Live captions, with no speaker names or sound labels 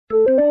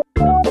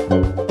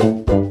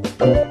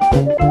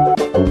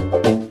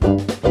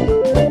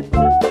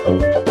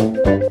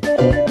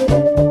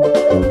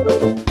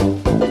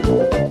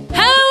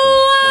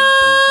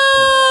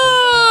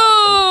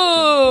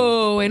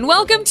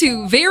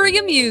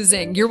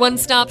Musing, your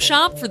one-stop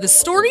shop for the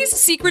stories,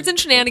 secrets, and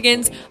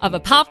shenanigans of a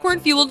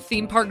popcorn-fueled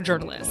theme park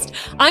journalist.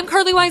 I'm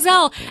Carly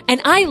Wiesel,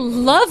 and I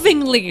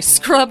lovingly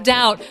scrubbed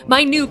out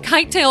my new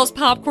Kite Tails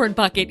popcorn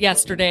bucket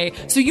yesterday,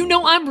 so you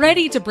know I'm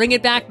ready to bring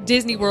it back to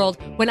Disney World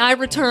when I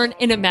return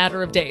in a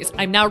matter of days.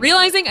 I'm now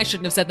realizing I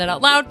shouldn't have said that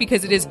out loud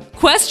because it is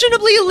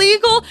questionably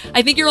illegal.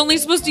 I think you're only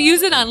supposed to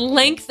use it on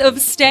length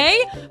of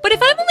stay, but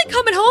if I'm only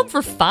coming home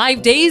for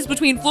 5 days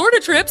between Florida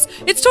trips,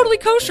 it's totally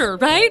kosher,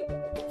 right?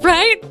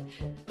 Right?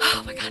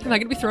 Oh my God, am I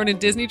going to be thrown in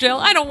Disney jail?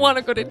 I don't want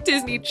to go to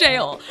Disney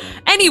jail.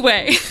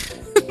 Anyway,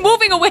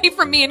 moving away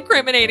from me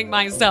incriminating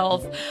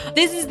myself,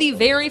 this is the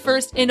very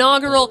first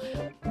inaugural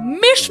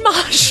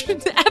Mishmash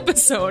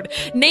episode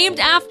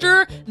named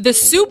after the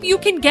soup you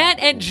can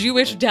get at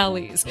Jewish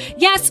delis.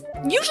 Yes,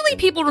 usually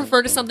people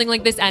refer to something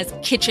like this as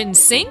kitchen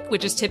sink,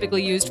 which is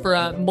typically used for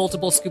a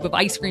multiple scoop of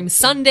ice cream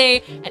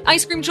sundae at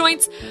ice cream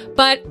joints,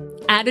 but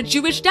at a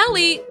Jewish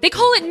deli, they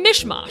call it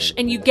mishmash,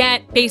 and you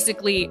get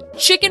basically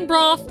chicken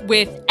broth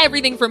with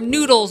everything from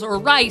noodles or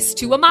rice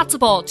to a matzo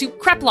ball to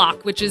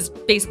kreplach, which is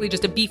basically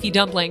just a beefy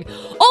dumpling.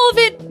 All of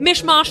it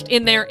mishmashed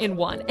in there in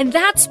one. And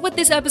that's what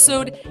this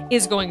episode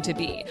is going to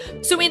be.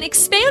 So in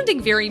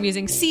expanding Very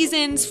Amusing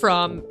seasons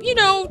from,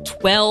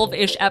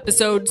 12-ish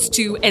episodes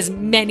to as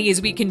many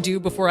as we can do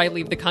before I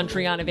leave the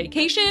country on a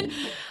vacation.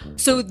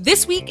 So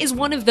this week is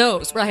one of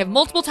those where I have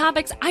multiple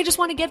topics I just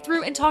want to get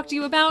through and talk to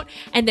you about.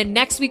 And then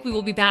next week we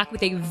will be back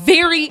with a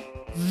very,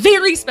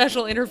 very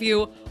special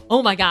interview.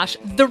 Oh my gosh,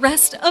 the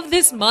rest of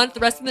this month, the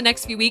rest of the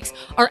next few weeks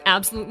are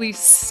absolutely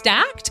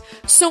stacked.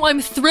 So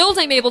I'm thrilled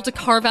I'm able to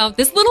carve out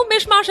this little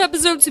mishmash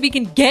episode so we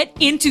can get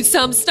into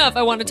some stuff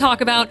I want to talk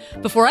about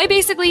before I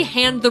basically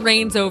hand the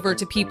reins over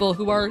to people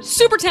who are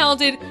super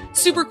talented,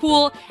 super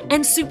cool,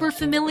 and super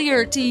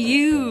familiar to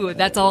you.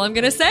 That's all I'm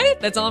going to say.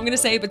 That's all I'm going to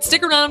say. But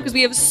stick around because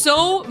we have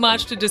so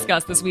much to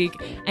discuss this week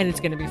and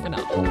it's going to be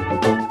phenomenal.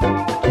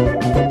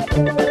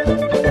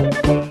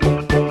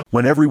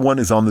 When everyone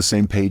is on the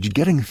same page,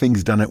 getting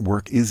things done at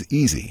work is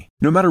easy.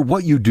 No matter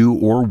what you do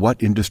or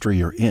what industry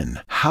you're in,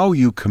 how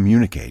you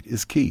communicate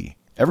is key.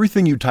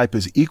 Everything you type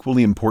is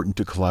equally important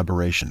to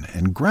collaboration,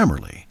 and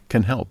Grammarly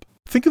can help.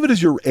 Think of it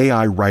as your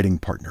AI writing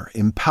partner,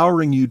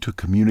 empowering you to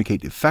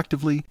communicate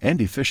effectively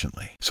and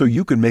efficiently, so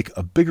you can make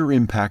a bigger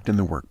impact in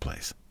the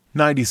workplace.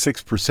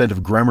 96%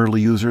 of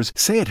Grammarly users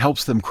say it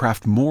helps them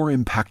craft more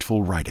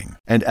impactful writing.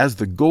 And as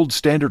the gold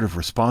standard of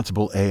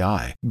responsible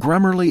AI,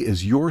 Grammarly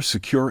is your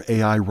secure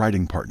AI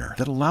writing partner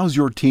that allows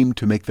your team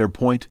to make their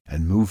point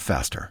and move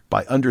faster.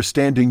 By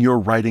understanding your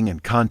writing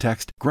and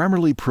context,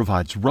 Grammarly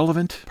provides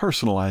relevant,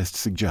 personalized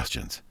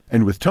suggestions.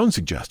 And with tone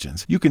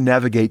suggestions, you can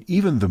navigate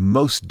even the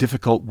most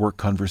difficult work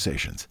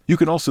conversations. You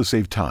can also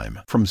save time,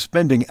 from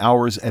spending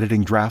hours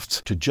editing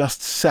drafts to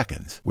just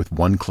seconds with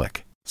one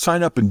click.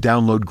 Sign up and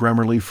download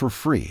Grammarly for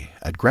free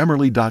at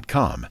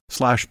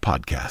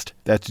Grammarly.com/podcast.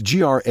 That's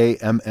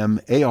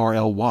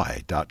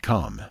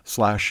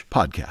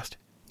GRAMMARLY.com/podcast.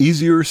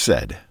 Easier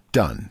said,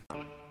 done.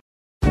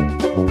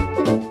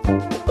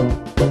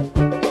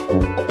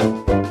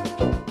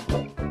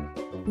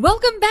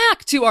 Welcome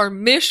back to our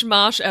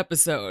Mishmash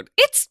episode.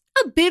 It's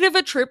a bit of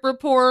a trip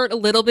report, a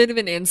little bit of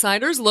an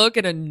insider's look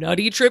at a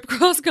nutty trip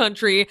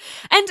cross-country,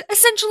 and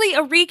essentially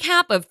a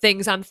recap of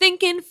things I'm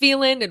thinking,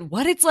 feeling, and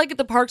what it's like at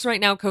the parks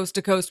right now coast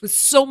to coast with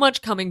so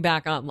much coming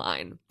back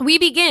online. We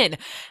begin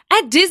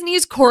at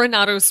Disney's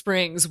Coronado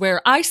Springs,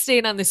 where I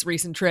stayed on this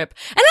recent trip,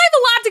 and I have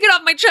a lot to get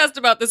off my chest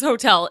about this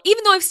hotel,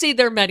 even though I've stayed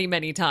there many,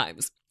 many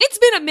times. It's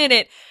been a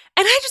minute,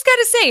 and I just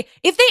gotta say,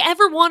 if they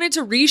ever wanted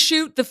to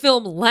reshoot the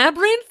film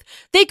Labyrinth,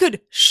 they could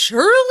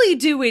surely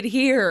do it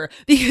here,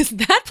 because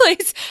that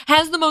place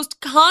has the most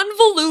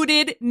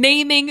convoluted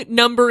naming,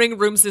 numbering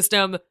room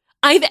system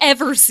I've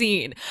ever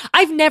seen.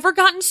 I've never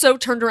gotten so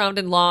turned around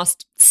and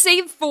lost,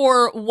 save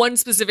for one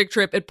specific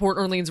trip at Port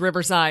Orleans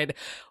Riverside,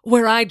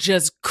 where I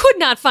just could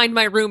not find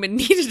my room and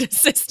needed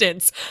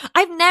assistance.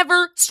 I've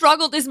never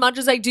struggled as much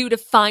as I do to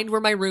find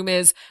where my room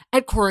is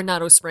at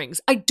Coronado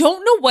Springs. I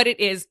don't know what it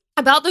is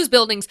about those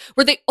buildings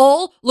where they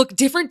all look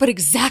different but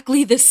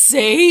exactly the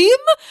same.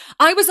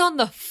 I was on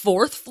the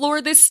 4th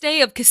floor this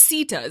stay of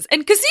Casitas,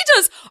 and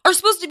Casitas are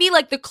supposed to be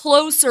like the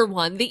closer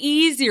one, the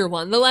easier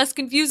one, the less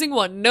confusing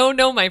one.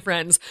 No, my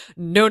friends.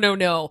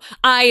 No.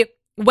 I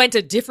went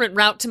a different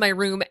route to my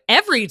room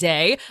every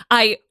day.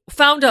 I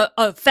found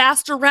a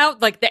faster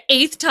route like the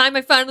 8th time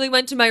I finally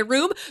went to my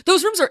room.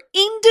 Those rooms are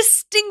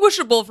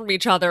indistinguishable from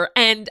each other,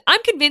 and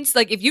I'm convinced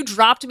like if you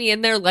dropped me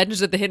in there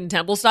Legends of the Hidden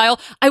Temple style,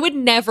 I would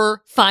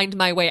never find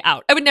my way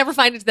out. I would never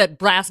find it to that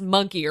brass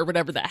monkey or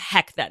whatever the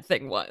heck that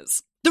thing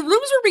was. The rooms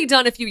were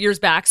redone a few years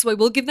back, so I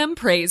will give them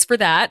praise for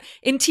that.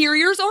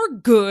 Interiors are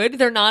good.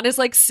 They're not as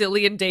like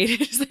silly and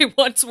dated as they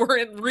once were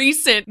in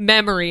recent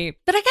memory.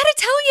 But I gotta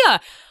tell ya,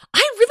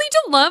 I really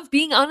don't love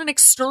being on an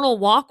external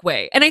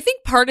walkway. And I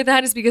think part of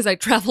that is because I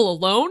travel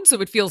alone,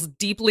 so it feels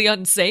deeply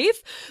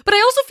unsafe. But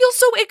I also feel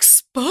so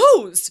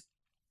exposed.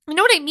 You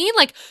know what I mean?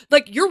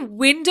 Like your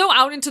window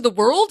out into the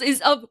world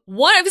is of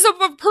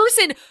a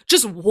person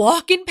just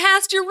walking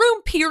past your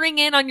room, peering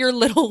in on your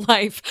little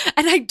life.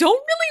 And I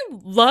don't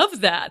really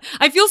love that.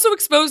 I feel so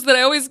exposed that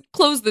I always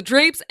close the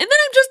drapes, and then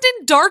I'm just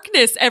in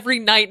darkness every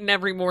night and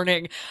every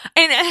morning.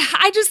 And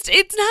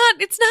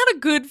it's not a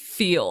good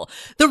feel.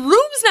 The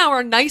rooms now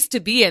are nice to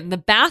be in. The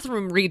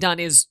bathroom redone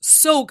is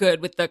so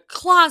good with the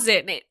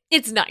closet, and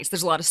it's nice.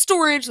 There's a lot of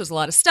storage. There's a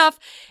lot of stuff.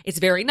 It's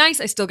very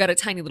nice. I still got a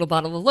tiny little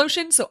bottle of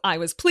lotion, so I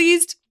was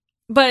pleased.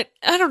 But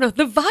I don't know.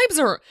 The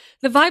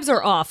vibes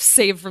are off,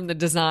 save from the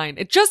design.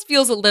 It just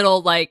feels a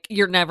little like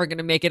you're never going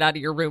to make it out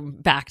of your room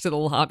back to the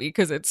lobby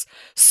because it's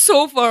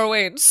so far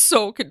away and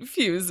so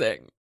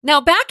confusing.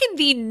 Now, back in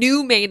the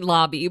new main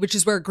lobby, which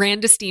is where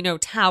Grand Destino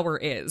Tower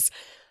is,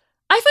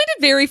 I find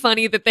it very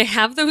funny that they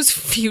have those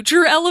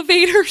future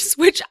elevators,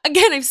 which,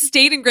 again, I've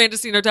stayed in Grand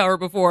Destino Tower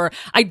before.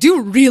 I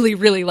do really,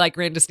 really like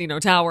Grand Destino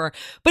Tower,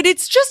 but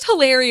it's just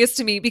hilarious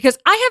to me because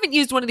I haven't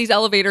used one of these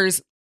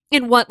elevators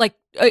in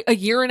a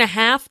year and a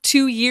half,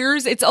 2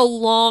 years. It's a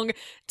long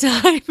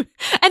time.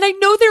 And I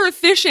know they're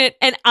efficient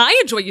and I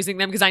enjoy using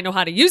them because I know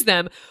how to use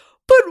them.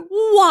 But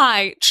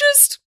why?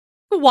 Just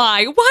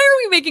why? Why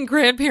are we making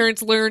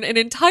grandparents learn an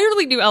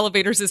entirely new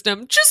elevator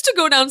system just to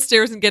go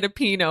downstairs and get a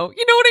Pinot?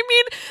 You know what I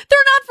mean? They're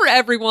not for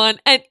everyone.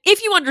 And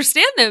if you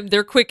understand them,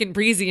 they're quick and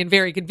breezy and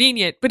very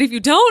convenient. But if you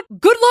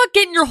don't, good luck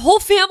getting your whole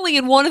family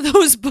in one of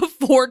those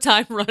before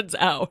time runs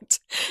out.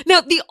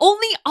 Now, the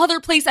only other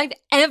place I've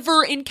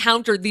ever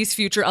encountered these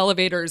future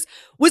elevators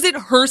was at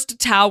Hearst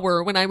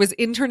Tower when I was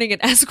interning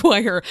at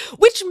Esquire,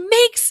 which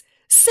makes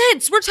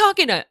sense. We're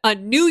talking a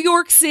New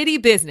York City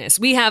business.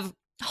 We have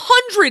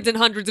hundreds and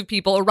hundreds of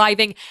people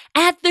arriving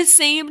at the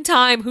same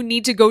time who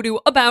need to go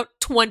to about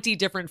 20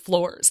 different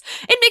floors.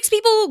 It makes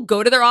people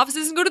go to their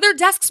offices and go to their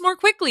desks more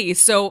quickly.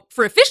 So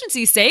for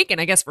efficiency's sake,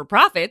 and I guess for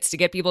profits to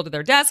get people to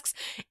their desks,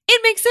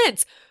 it makes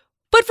sense.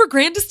 But for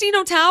Grand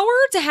Destino Tower,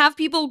 to have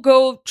people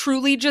go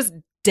truly just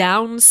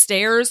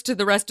downstairs to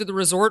the rest of the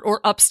resort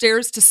or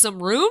upstairs to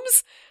some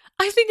rooms,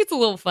 I think it's a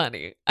little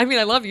funny. I mean,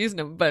 I love using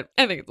them, but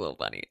I think it's a little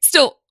funny.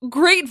 Still,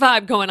 great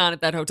vibe going on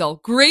at that hotel.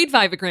 Great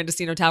vibe at Grand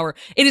Destino Tower.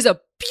 It is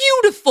a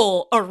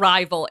beautiful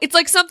arrival. It's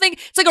like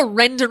a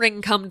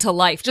rendering come to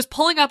life. Just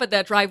pulling up at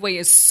that driveway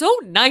is so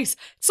nice,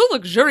 so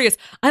luxurious.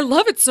 I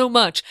love it so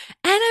much.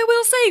 And I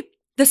will say,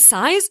 the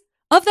size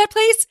of that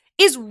place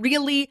is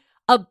really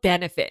a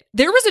benefit.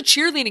 There was a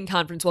cheerleading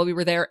conference while we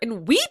were there,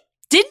 and we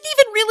didn't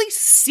even really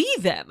see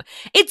them.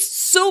 It's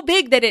so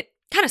big that it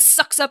kind of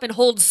sucks up and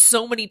holds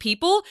so many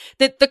people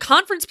that the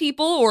conference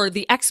people or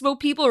the expo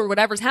people or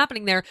whatever's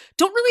happening there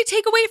don't really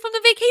take away from the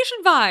vacation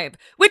vibe,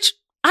 which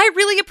I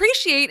really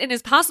appreciate and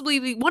is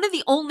possibly one of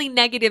the only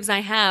negatives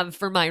I have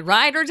for my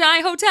ride or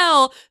die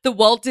hotel, the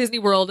Walt Disney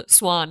World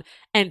Swan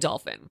and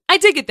Dolphin. I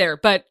did get there,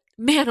 but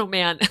man, oh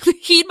man,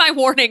 heed my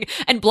warning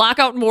and block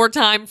out more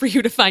time for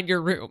you to find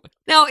your room.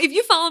 Now, if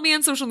you follow me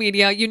on social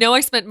media, you know I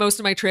spent most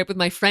of my trip with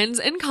my friends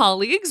and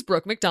colleagues,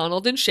 Brooke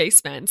McDonald and Shay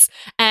Spence.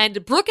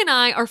 And Brooke and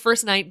I, our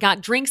first night, got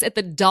drinks at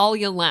the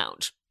Dahlia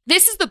Lounge.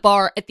 This is the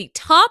bar at the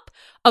top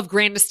of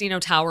Grand Destino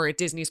Tower at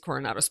Disney's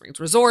Coronado Springs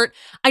Resort.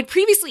 I'd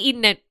previously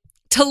eaten at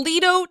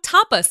Toledo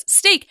Tapas,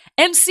 steak,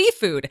 and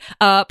seafood,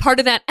 part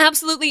of that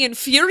absolutely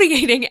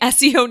infuriating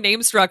SEO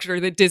name structure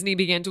that Disney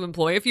began to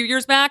employ a few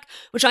years back,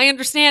 which I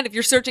understand if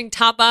you're searching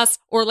Tapas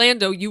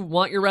Orlando, you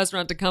want your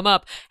restaurant to come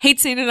up. Hate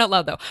saying it out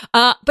loud though.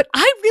 But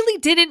I really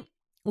didn't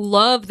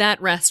love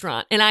that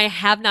restaurant, and I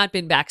have not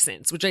been back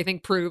since, which I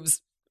think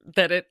proves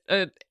that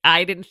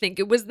I didn't think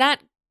it was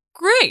that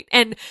great.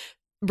 And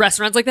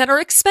restaurants like that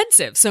are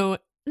expensive, so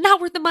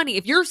not worth the money.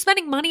 If you're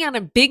spending money on a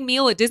big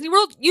meal at Disney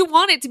World, you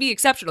want it to be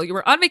exceptional. You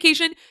were on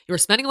vacation, you were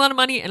spending a lot of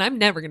money, and I'm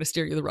never going to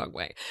steer you the wrong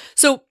way.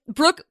 So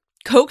Brooke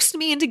coaxed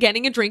me into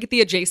getting a drink at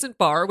the adjacent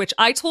bar, which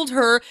I told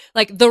her,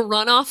 like, the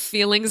runoff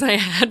feelings I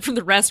had from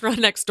the restaurant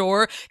next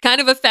door kind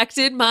of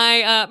affected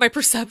my my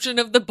perception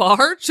of the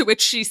bar, to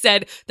which she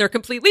said, they're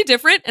completely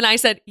different. And I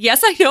said,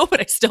 yes, I know, but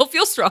I still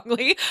feel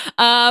strongly.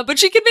 But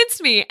she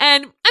convinced me,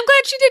 and I'm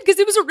glad she did because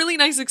it was a really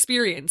nice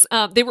experience.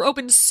 They were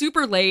open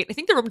super late. I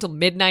think they were open until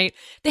midnight.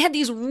 They had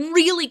these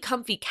really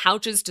comfy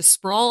couches to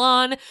sprawl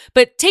on,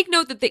 but take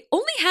note that they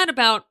only had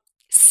about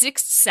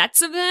 6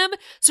 sets of them.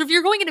 So if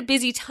you're going at a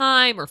busy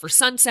time or for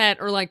sunset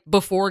or like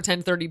before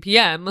 10:30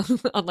 p.m.,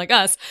 unlike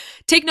us,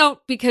 take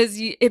note because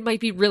it might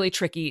be really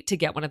tricky to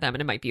get one of them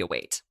and it might be a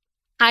wait.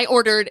 I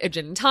ordered a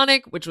gin and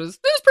tonic, which was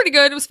pretty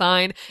good. It was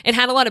fine. It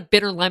had a lot of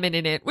bitter lemon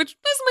in it, which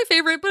isn't my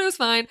favorite, but it was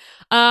fine.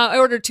 I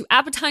ordered 2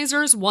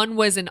 appetizers. One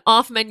was an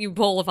off-menu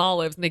bowl of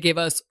olives, and they gave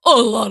us a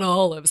lot of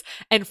olives,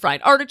 and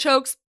fried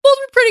artichokes. Both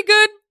were pretty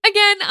good.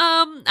 Again,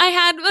 I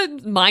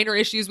had minor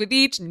issues with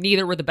each.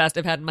 Neither were the best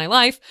I've had in my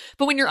life.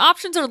 But when your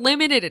options are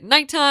limited at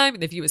nighttime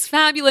and the view is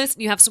fabulous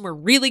and you have somewhere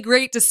really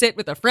great to sit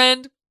with a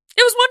friend,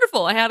 it was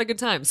wonderful. I had a good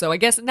time. So I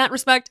guess in that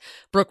respect,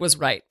 Brooke was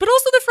right. But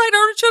also the fried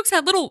artichokes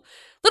had little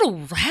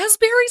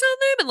raspberries on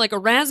them and like a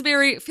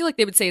raspberry. I feel like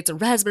they would say it's a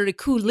raspberry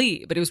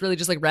coulis, but it was really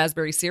just like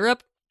raspberry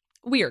syrup.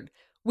 Weird.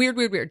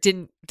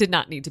 Did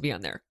not need to be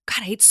on there.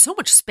 God, I ate so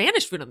much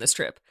Spanish food on this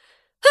trip.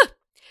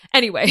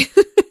 Anyway,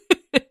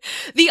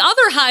 the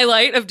other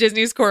highlight of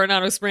Disney's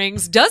Coronado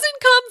Springs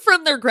doesn't come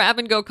from their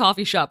grab-and-go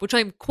coffee shop, which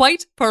I'm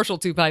quite partial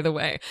to, by the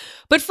way,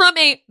 but from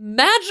a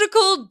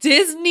magical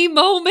Disney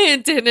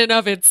moment in and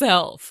of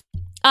itself.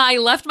 I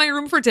left my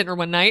room for dinner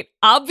one night,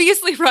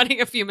 obviously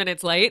running a few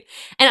minutes late,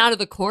 and out of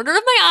the corner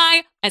of my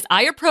eye, as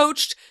I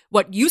approached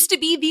what used to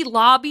be the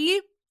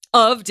lobby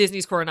of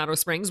Disney's Coronado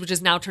Springs, which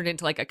is now turned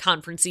into like a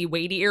conferencey,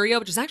 weighty area,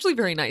 which is actually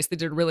very nice. They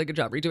did a really good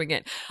job redoing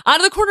it. Out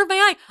of the corner of my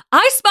eye,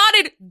 I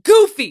spotted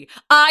Goofy,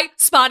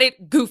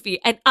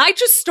 and I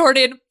just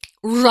started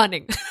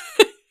running.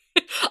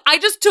 I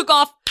just took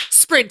off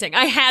sprinting.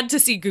 I had to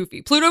see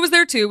Goofy. Pluto was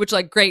there too, which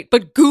like great,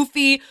 but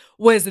Goofy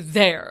was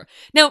there.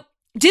 Now,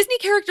 Disney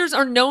characters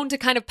are known to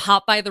kind of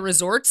pop by the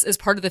resorts as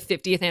part of the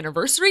 50th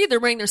anniversary. They're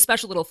wearing their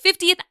special little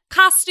 50th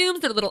costumes,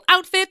 their little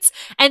outfits,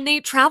 and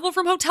they travel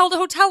from hotel to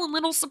hotel in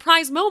little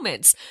surprise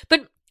moments.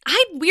 But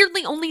I'd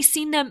weirdly only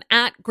seen them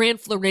at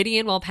Grand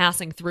Floridian while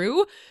passing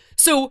through.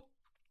 So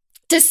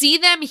to see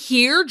them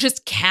here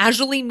just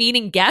casually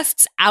meeting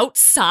guests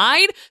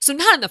outside, so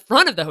not in the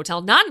front of the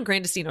hotel, not in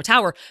Grand Casino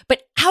Tower,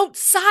 but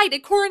outside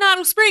at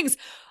Coronado Springs,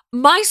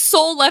 my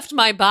soul left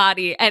my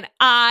body and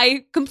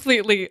I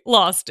completely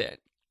lost it.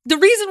 The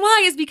reason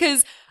why is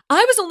because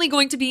I was only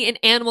going to be in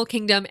Animal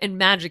Kingdom and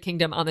Magic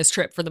Kingdom on this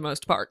trip for the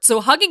most part. So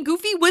hugging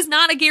Goofy was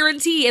not a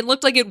guarantee and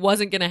looked like it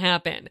wasn't going to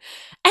happen. And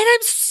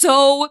I'm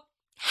so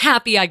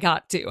happy I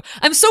got to.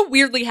 I'm so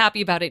weirdly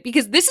happy about it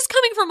because this is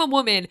coming from a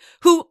woman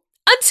who,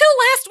 until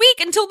last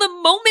week, until the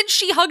moment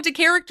she hugged a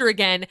character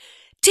again,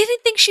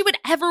 didn't think she would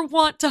ever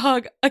want to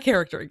hug a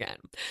character again.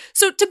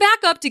 So to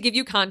back up, to give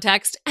you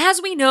context,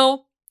 as we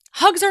know,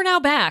 hugs are now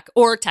back,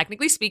 or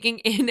technically speaking,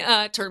 in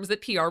terms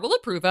that PR will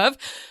approve of.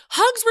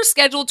 Hugs were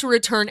scheduled to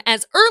return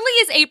as early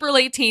as April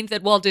 18th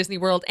at Walt Disney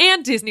World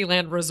and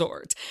Disneyland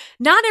Resort.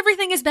 Not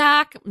everything is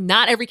back,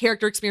 not every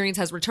character experience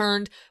has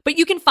returned, but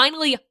you can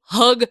finally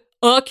hug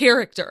a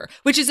character,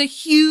 which is a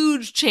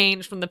huge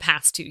change from the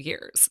past 2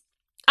 years.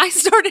 I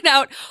started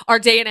out our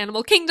day in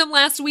Animal Kingdom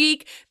last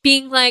week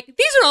being like,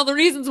 these are all the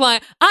reasons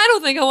why I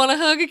don't think I want to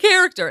hug a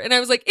character. And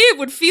I was like, it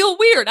would feel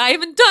weird. I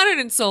haven't done it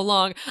in so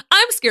long.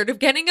 I'm scared of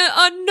getting a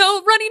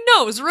runny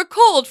nose or a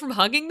cold from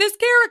hugging this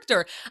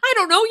character. I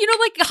don't know,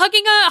 like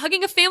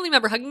hugging a family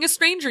member, hugging a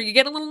stranger, you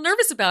get a little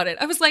nervous about it.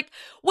 I was like,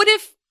 what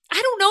if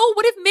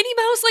Minnie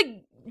Mouse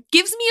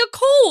gives me a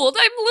cold?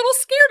 I'm a little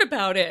scared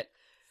about it.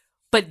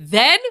 But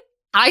then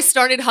I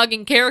started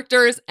hugging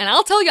characters, and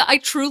I'll tell you, I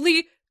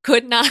truly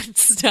could not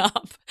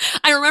stop.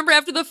 I remember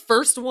after the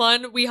first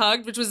one we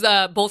hugged, which was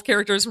both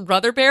characters from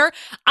Brother Bear,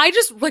 I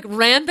just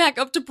ran back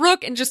up to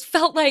Brooke and just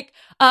felt like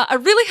I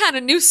really had a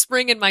new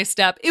spring in my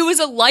step. It was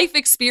a life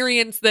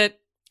experience that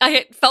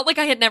I felt like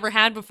I had never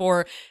had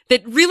before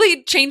that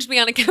really changed me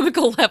on a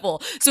chemical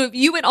level. So if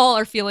you at all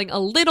are feeling a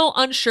little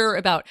unsure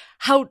about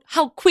how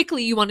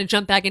quickly you want to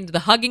jump back into the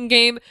hugging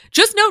game,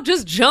 just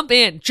jump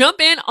in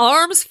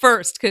arms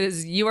first,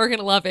 because you are going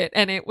to love it.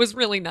 And it was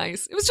really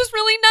nice. It was just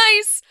really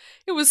nice.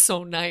 It was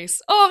so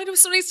nice. Oh, it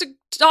was so nice to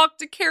talk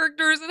to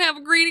characters and have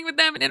a greeting with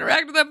them and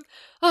interact with them.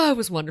 Oh, it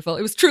was wonderful.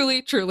 It was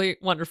truly, truly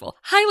wonderful.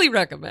 Highly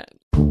recommend.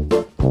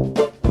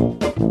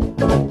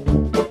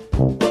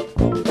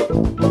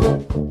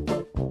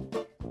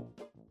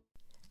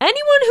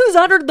 Anyone who's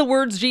uttered the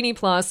words Genie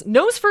Plus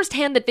knows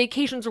firsthand that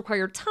vacations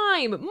require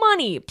time,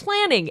 money,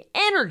 planning,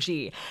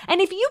 energy.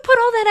 And if you put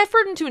all that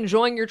effort into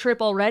enjoying your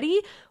trip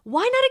already,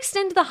 why not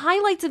extend the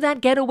highlights of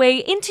that getaway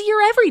into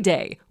your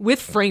everyday with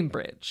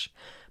FrameBridge?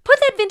 Put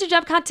that vintage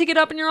Epcot ticket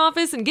up in your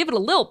office and give it a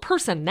little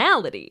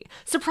personality.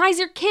 Surprise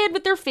your kid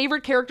with their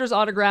favorite character's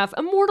autograph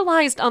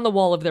immortalized on the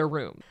wall of their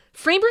room.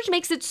 FrameBridge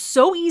makes it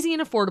so easy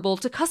and affordable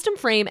to custom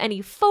frame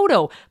any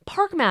photo,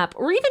 park map,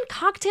 or even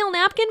cocktail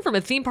napkin from a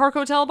theme park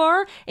hotel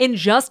bar in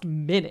just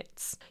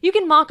minutes. You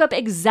can mock up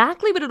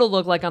exactly what it'll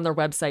look like on their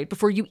website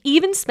before you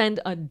even spend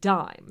a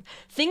dime.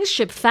 Things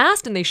ship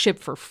fast and they ship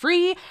for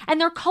free, and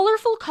their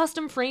colorful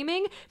custom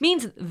framing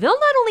means they'll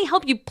not only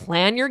help you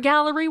plan your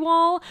gallery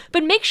wall,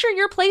 but make sure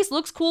your place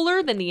looks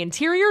cooler than the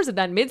interiors of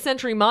that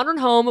mid-century modern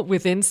home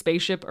within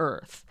Spaceship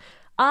Earth.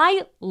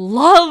 I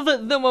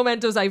love the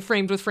mementos I've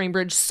framed with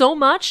FrameBridge so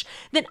much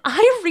that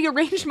I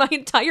rearranged my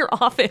entire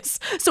office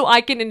so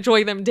I can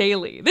enjoy them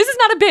daily. This is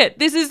not a bit.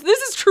 This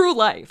is true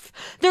life.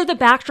 They're the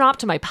backdrop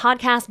to my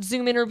podcast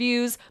Zoom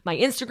interviews, my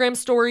Instagram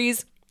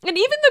stories, and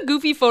even the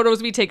goofy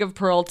photos we take of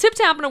Pearl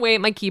tip-tapping away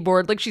at my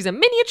keyboard like she's a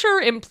miniature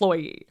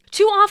employee.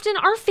 Too often,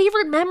 our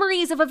favorite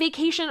memories of a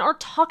vacation are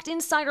tucked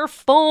inside our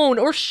phone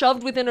or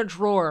shoved within a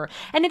drawer,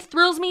 and it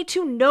thrills me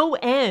to no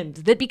end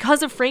that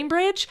because of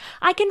FrameBridge,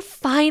 I can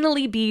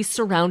finally be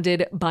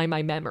surrounded by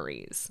my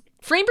memories.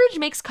 FrameBridge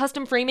makes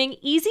custom framing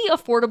easy,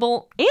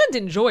 affordable, and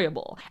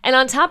enjoyable. And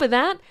on top of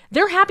that,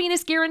 their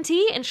happiness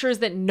guarantee ensures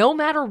that no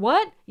matter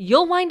what,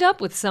 you'll wind up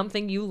with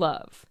something you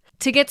love.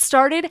 To get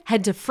started,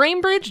 head to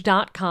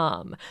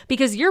framebridge.com,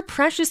 because your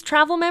precious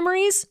travel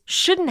memories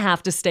shouldn't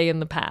have to stay in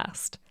the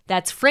past.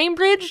 That's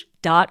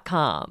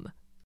framebridge.com.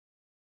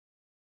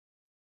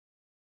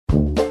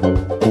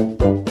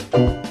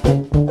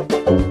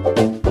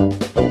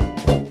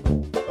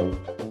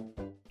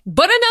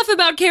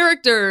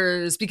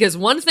 characters, because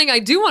one thing I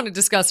do want to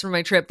discuss from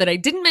my trip that I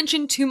didn't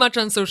mention too much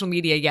on social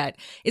media yet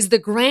is the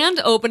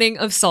grand opening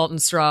of Salt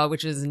and Straw,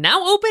 which is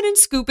now open and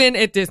scooping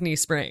at Disney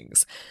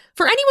Springs.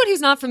 For anyone who's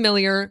not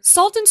familiar,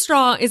 Salt and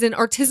Straw is an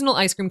artisanal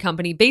ice cream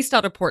company based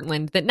out of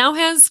Portland that now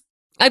has,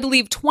 I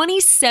believe,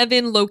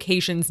 27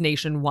 locations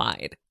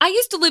nationwide. I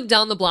used to live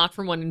down the block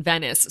from one in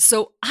Venice,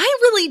 so I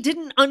really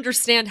didn't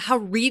understand how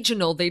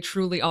regional they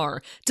truly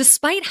are,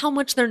 despite how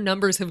much their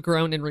numbers have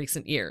grown in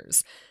recent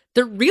years.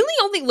 They're really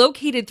only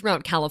located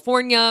throughout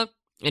California,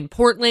 in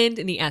Portland,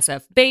 in the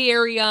SF Bay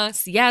Area,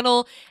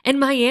 Seattle, and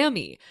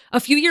Miami.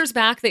 A few years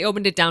back, they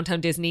opened at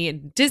Downtown Disney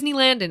and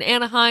Disneyland in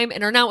Anaheim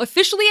and are now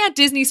officially at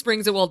Disney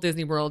Springs at Walt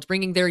Disney World,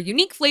 bringing their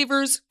unique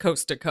flavors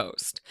coast to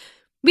coast.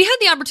 We had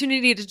the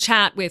opportunity to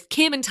chat with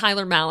Kim and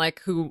Tyler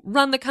Malik, who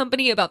run the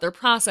company, about their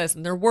process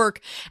and their work,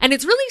 and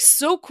it's really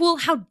so cool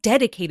how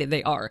dedicated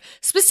they are.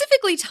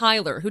 Specifically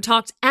Tyler, who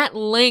talked at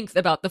length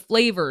about the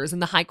flavors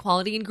and the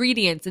high-quality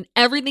ingredients and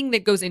everything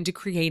that goes into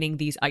creating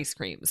these ice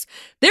creams.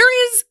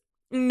 There is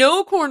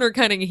no corner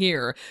cutting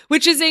here,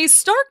 which is a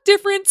stark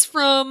difference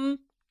from,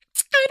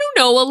 I don't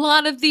know, a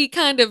lot of the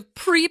kind of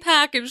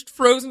pre-packaged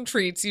frozen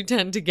treats you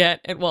tend to get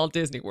at Walt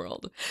Disney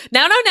World.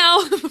 Now,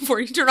 before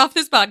you turn off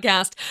this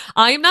podcast,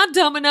 I am not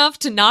dumb enough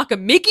to knock a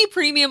Mickey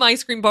Premium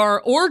ice cream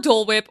bar or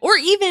Dole Whip or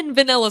even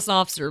vanilla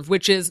soft serve,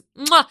 which is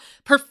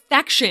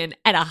perfection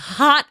at a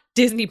hot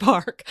Disney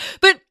park.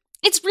 But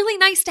it's really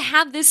nice to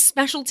have this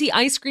specialty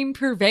ice cream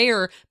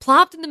purveyor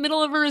plopped in the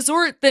middle of a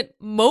resort that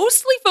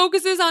mostly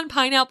focuses on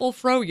pineapple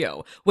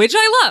froyo, which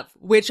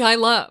I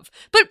love.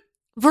 But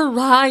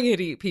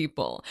variety,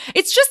 people.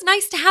 It's just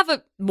nice to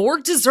have more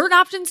dessert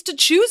options to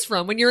choose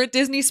from when you're at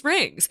Disney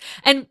Springs.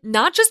 And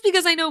not just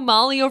because I know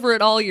Molly over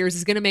at All Years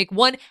is going to make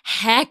one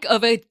heck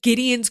of a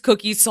Gideon's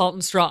Cookies Salt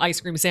and Straw ice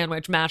cream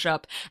sandwich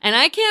mashup, and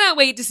I cannot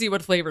wait to see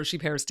what flavors she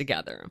pairs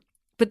together.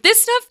 But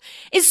this stuff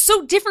is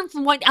so different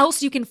from what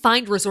else you can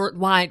find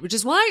resort-wide, which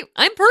is why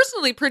I'm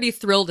personally pretty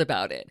thrilled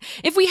about it.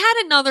 If we had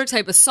another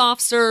type of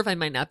soft serve, I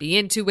might not be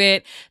into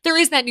it. There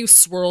is that new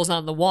Swirls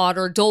on the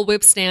Water Dole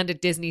Whip stand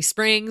at Disney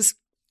Springs.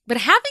 But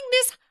having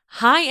this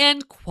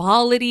high-end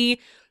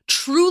quality,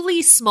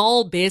 truly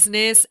small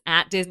business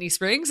at Disney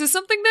Springs is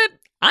something that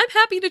I'm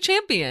happy to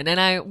champion, and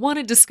I want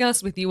to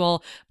discuss with you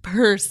all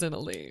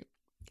personally.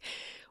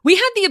 We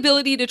had the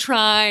ability to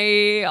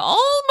try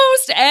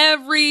almost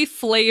every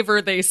flavor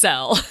they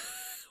sell,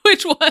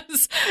 which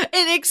was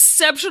an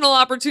exceptional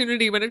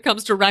opportunity when it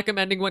comes to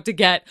recommending what to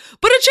get,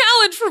 but a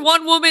challenge for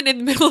one woman in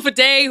the middle of a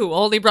day who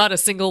only brought a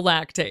single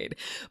Lactaid.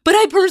 But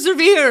I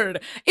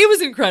persevered. It was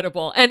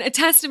incredible, and a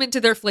testament to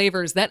their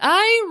flavors that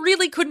I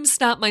really couldn't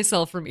stop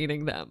myself from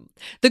eating them.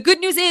 The good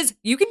news is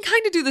you can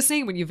kind of do the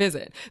same when you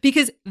visit,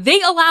 because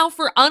they allow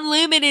for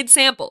unlimited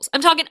samples.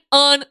 I'm talking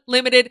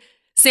unlimited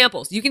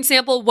samples. You can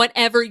sample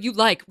whatever you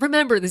like.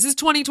 Remember, this is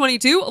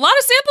 2022. A lot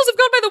of samples have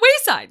gone by the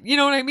wayside. You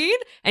know what I mean?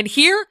 And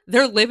here,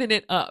 they're living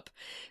it up.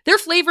 Their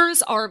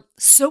flavors are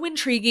so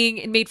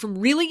intriguing and made from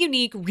really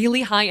unique,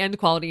 really high-end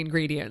quality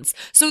ingredients.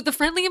 So the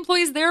friendly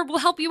employees there will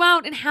help you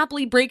out and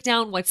happily break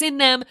down what's in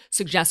them,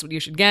 suggest what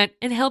you should get,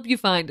 and help you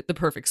find the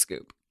perfect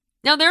scoop.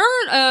 Now,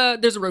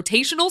 there's a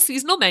rotational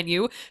seasonal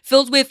menu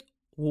filled with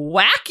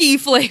wacky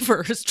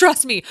flavors.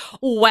 Trust me,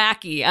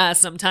 wacky.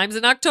 Sometimes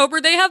in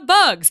October they have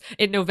bugs.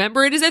 In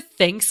November it is a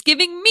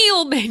Thanksgiving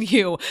meal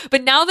menu.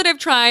 But now that I've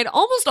tried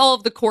almost all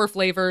of the core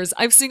flavors,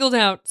 I've singled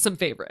out some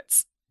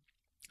favorites.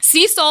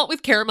 Sea salt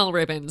with caramel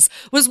ribbons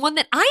was one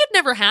that I had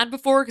never had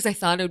before because I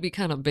thought it would be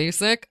kind of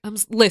basic.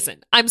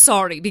 I'm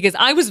sorry, because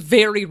I was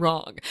very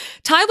wrong.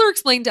 Tyler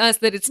explained to us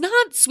that it's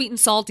not sweet and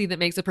salty that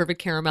makes a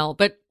perfect caramel,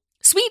 but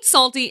sweet,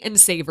 salty, and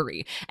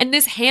savory. And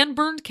this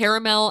hand-burned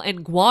caramel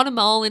and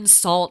Guatemalan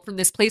salt from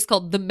this place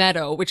called The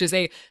Meadow, which is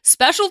a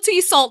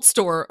specialty salt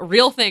store, a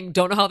real thing,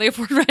 don't know how they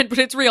afford rent, but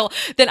it's real,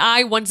 that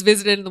I once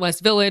visited in the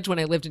West Village when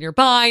I lived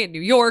nearby in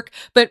New York.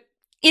 But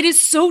it is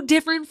so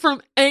different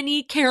from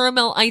any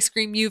caramel ice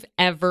cream you've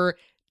ever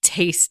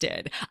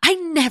tasted. I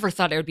never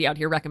thought I would be out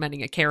here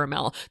recommending a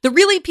caramel.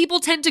 People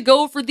tend to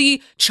go for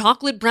the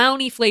chocolate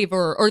brownie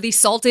flavor or the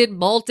salted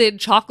malted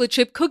chocolate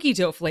chip cookie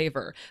dough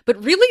flavor.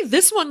 But really,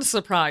 this one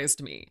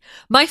surprised me.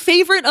 My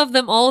favorite of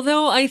them all,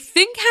 though, I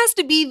think has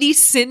to be the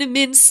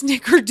cinnamon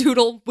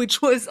snickerdoodle,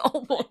 which was,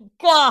 oh my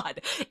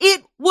God,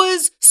 it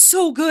was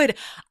so good.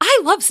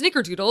 I love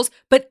snickerdoodles,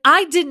 but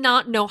I did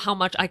not know how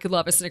much I could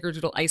love a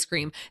snickerdoodle ice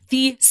cream.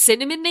 The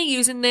cinnamon they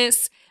use in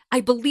this, I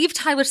believe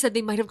Tyler said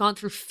they might have gone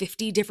through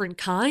 50 different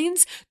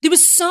kinds. There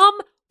was some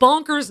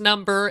bonkers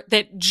number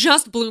that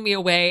just blew me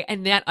away,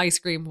 and that ice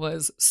cream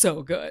was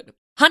so good.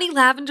 Honey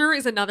lavender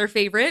is another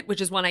favorite,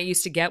 which is one I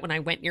used to get when I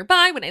went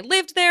nearby, when I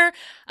lived there,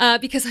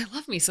 because I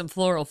love me some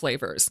floral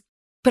flavors.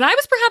 But I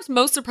was perhaps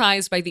most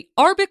surprised by the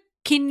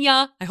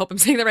Arbequina, I hope I'm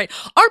saying that right,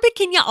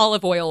 Arbequina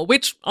olive oil,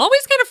 which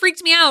always kind of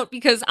freaked me out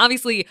because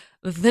obviously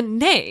the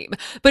name.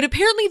 But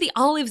apparently the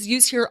olives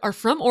used here are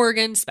from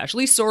Oregon,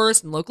 specially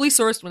sourced and locally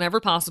sourced whenever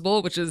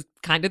possible, which is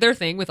kind of their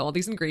thing with all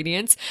these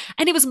ingredients.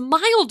 And it was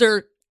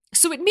milder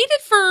So it made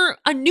it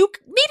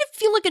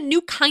feel like a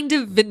new kind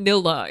of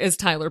vanilla, as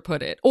Tyler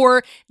put it,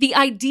 or the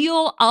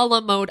ideal a la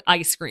mode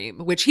ice cream,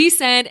 which he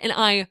said, and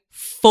I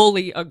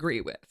fully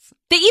agree with.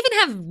 They even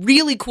have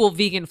really cool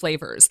vegan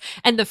flavors,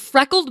 and the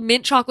freckled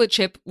mint chocolate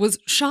chip was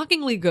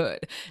shockingly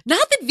good.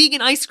 Not that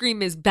vegan ice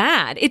cream is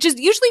bad, it just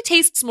usually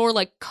tastes more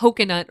like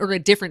coconut or a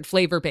different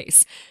flavor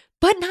base.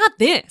 But not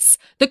this.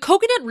 The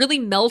coconut really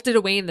melted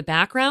away in the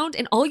background,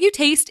 and all you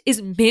taste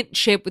is mint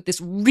chip with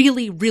this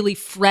really, really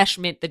fresh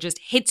mint that just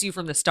hits you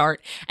from the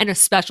start, and a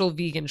special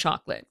vegan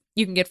chocolate.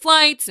 You can get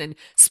flights and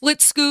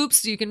split scoops,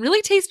 so you can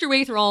really taste your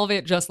way through all of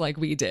it just like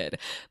we did.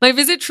 My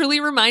visit truly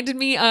reminded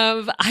me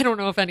of, I don't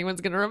know if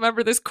anyone's going to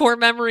remember this core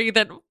memory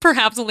that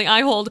perhaps only I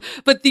hold,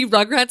 but the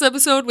Rugrats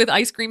episode with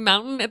Ice Cream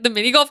Mountain at the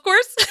mini golf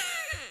course.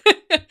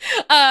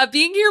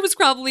 Being here was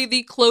probably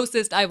the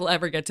closest I will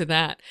ever get to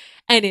that,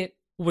 and it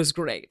was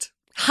great.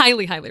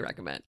 Highly, highly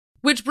recommend.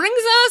 Which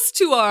brings us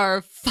to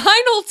our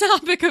final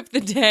topic of the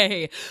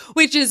day,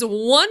 which is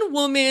one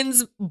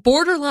woman's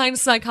borderline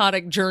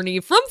psychotic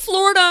journey from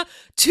Florida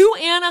to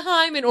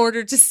Anaheim in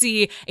order to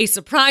see a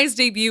surprise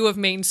debut of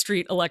Main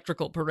Street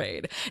Electrical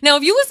Parade. Now,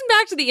 if you listen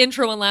back to the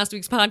intro on last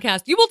week's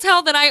podcast, you will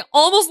tell that I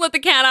almost let the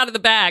cat out of the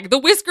bag. The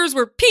whiskers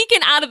were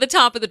peeking out of the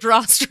top of the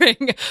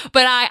drawstring,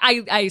 but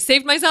I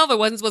saved myself. I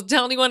wasn't supposed to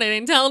tell anyone. I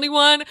didn't tell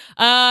anyone.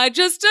 I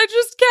just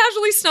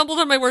casually stumbled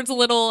on my words a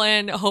little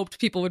and hoped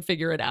people would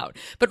figure it out.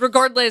 But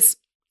regardless,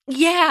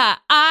 yeah,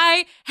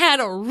 I had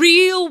a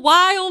real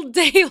wild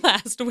day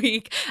last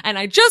week, and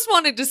I just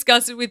want to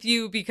discuss it with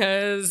you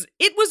because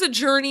it was a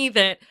journey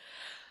that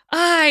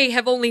I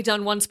have only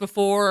done once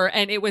before,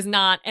 and it was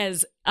not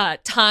as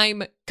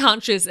time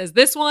conscious as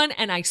this one,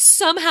 and I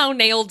somehow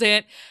nailed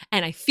it,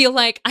 and I feel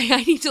like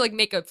I need to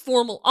make a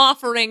formal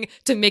offering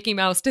to Mickey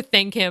Mouse to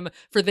thank him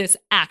for this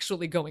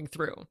actually going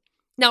through.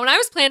 Now, when I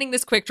was planning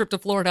this quick trip to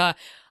Florida,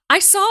 I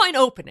saw an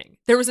opening.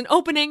 There was an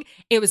opening.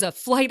 It was a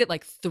flight at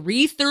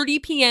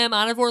 3:30 p.m.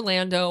 out of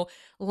Orlando.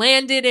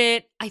 Landed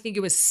at, I think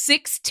it was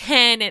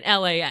 6:10 at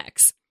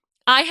LAX.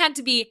 I had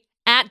to be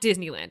at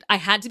Disneyland. I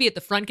had to be at the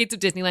front gates of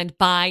Disneyland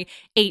by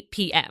 8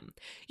 p.m.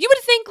 You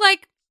would think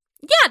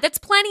yeah, that's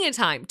plenty of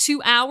time,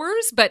 2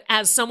 hours. But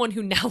as someone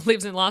who now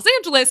lives in Los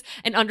Angeles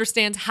and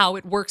understands how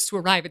it works to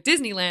arrive at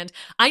Disneyland,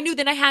 I knew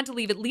that I had to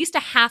leave at least a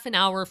half an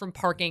hour from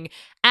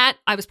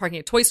I was parking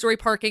at Toy Story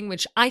parking,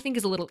 which I think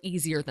is a little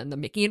easier than the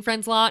Mickey and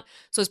Friends lot.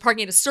 So I was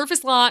parking at a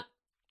surface lot.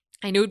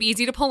 I knew it'd be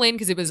easy to pull in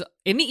because it was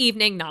in the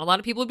evening. Not a lot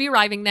of people would be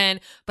arriving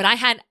then, but I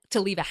had to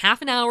leave a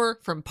half an hour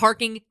from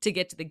parking to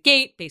get to the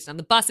gate based on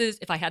the buses.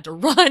 If I had to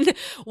run,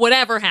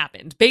 whatever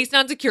happened based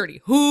on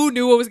security, who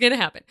knew what was going to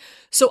happen?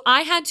 So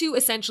I had to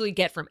essentially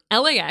get from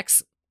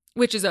LAX,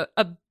 which is a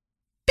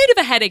bit of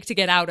a headache to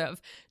get out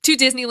of, to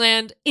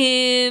Disneyland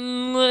in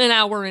an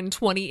hour and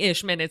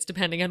 20-ish minutes,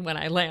 depending on when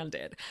I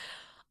landed.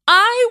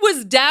 I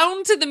was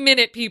down to the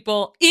minute,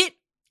 people.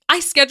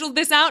 I scheduled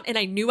this out and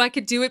I knew I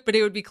could do it, but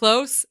it would be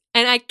close.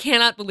 And I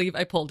cannot believe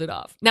I pulled it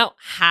off. Now,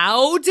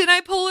 how did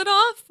I pull it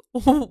off?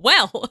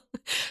 Well,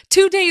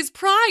 2 days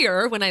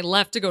prior, when I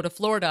left to go to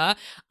Florida,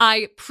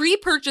 I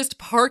pre-purchased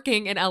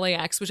parking in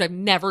LAX, which I've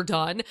never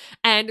done.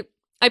 And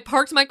I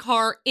parked my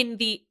car in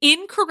the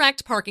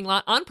incorrect parking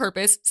lot on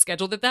purpose,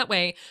 scheduled it that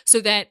way,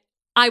 so that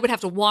I would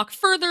have to walk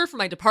further for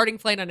my departing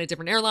flight on a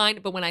different airline,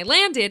 but when I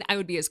landed, I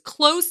would be as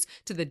close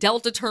to the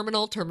Delta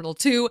Terminal, Terminal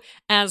 2,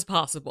 as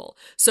possible.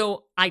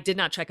 So I did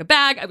not check a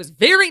bag. I was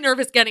very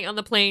nervous getting on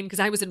the plane because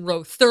I was in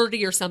row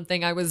 30 or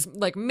something. I was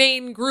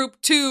main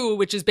group 2,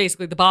 which is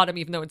basically the bottom,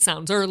 even though it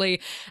sounds early.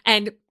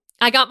 And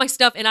I got my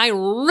stuff and I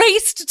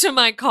raced to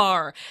my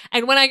car.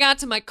 And when I got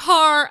to my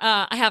car,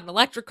 I have an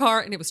electric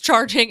car and it was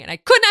charging and I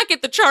could not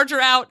get the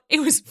charger out. It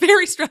was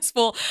very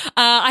stressful.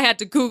 I had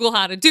to Google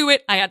how to do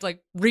it. I had to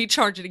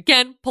recharge it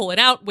again, pull it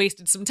out,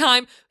 wasted some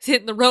time, was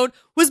hitting the road,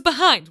 was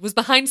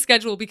behind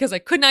schedule because I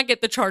could not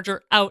get the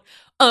charger out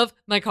of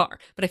my car.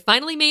 But I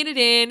finally made it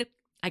in.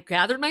 I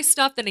gathered my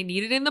stuff that I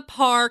needed in the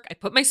park. I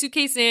put my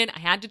suitcase in. I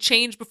had to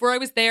change before I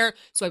was there,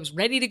 so I was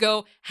ready to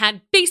go.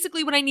 Had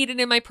basically what I needed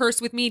in my purse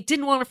with me.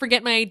 Didn't want to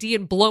forget my ID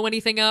and blow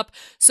anything up.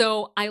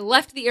 So I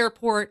left the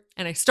airport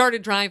and I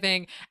started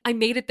driving. I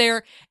made it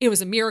there. It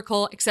was a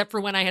miracle, except for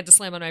when I had to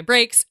slam on my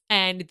brakes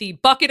and the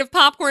bucket of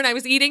popcorn I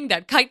was eating,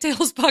 that Kite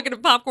Tails bucket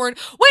of popcorn,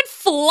 went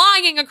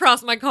flying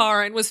across my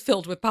car and was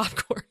filled with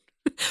popcorn,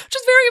 which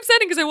is very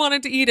upsetting because I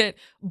wanted to eat it.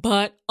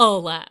 But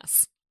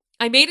alas,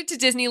 I made it to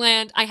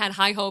Disneyland. I had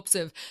high hopes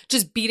of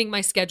just beating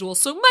my schedule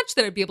so much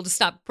that I'd be able to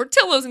stop at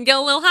Portillo's and get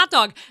a little hot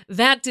dog.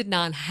 That did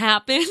not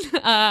happen.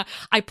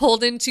 I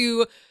pulled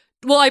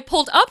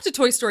up to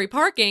Toy Story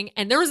parking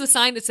and there was a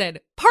sign that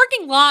said,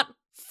 parking lot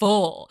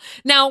full.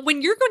 Now,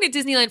 when you're going to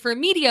Disneyland for a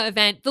media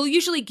event, they'll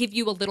usually give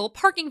you a little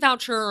parking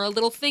voucher or a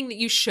little thing that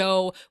you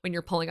show when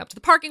you're pulling up to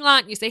the parking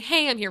lot and you say,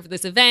 hey, I'm here for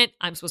this event.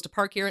 I'm supposed to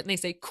park here. And they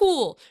say,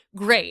 cool,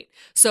 great.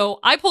 So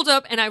I pulled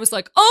up and I was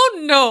like, oh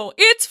no,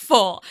 it's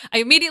full. I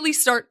immediately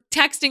start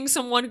texting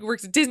someone who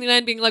works at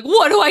Disneyland being like,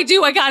 what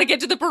do? I got to get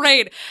to the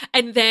parade.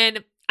 And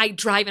then I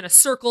drive in a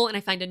circle and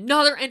I find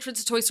another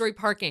entrance to Toy Story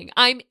parking.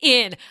 I'm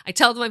in. I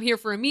tell them I'm here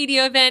for a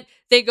media event.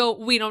 They go,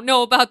 we don't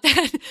know about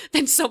that.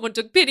 Then someone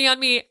took pity on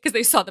me because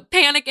they saw the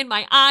panic in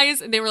my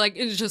eyes and they were like,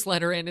 just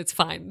let her in. It's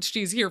fine.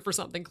 She's here for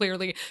something,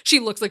 clearly. She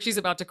looks like she's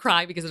about to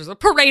cry because there's a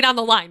parade on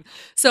the line.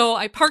 So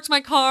I parked my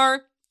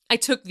car. I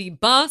took the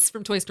bus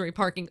from Toy Story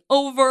parking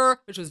over,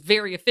 which was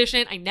very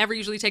efficient. I never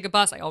usually take a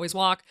bus. I always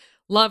walk.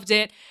 Loved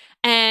it.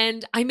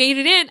 And I made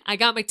it in. I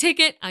got my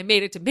ticket. I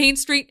made it to Main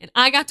Street and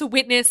I got to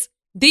witness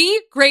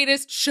the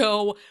greatest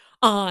show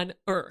on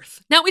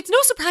earth. Now, it's no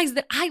surprise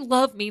that I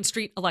love Main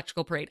Street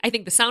Electrical Parade. I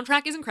think the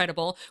soundtrack is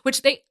incredible, which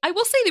I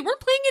will say they weren't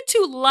playing it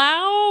too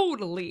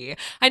loudly.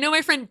 I know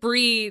my friend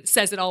Bree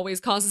says it always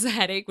causes a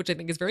headache, which I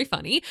think is very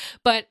funny,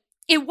 but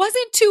it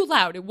wasn't too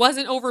loud. It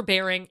wasn't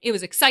overbearing. It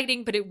was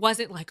exciting, but it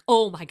wasn't like,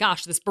 oh my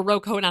gosh, this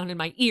Baroque hoedown in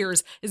my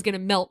ears is going to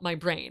melt my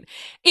brain.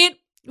 It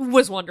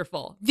was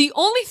wonderful. The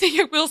only thing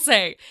I will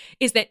say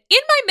is that in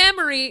my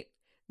memory,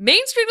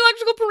 Main Street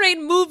Electrical Parade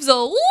moves a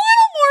little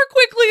more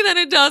quickly than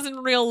it does in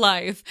real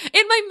life.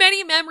 In my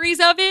many memories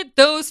of it,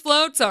 those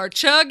floats are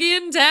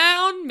chugging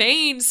down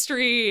Main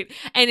Street.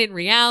 And in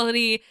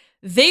reality,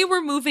 they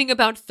were moving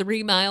about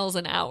 3 miles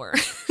an hour.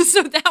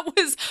 So that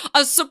was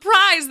a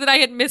surprise that I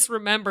had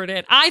misremembered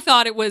it. I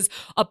thought it was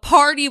a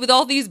party with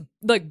all these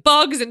like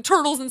bugs and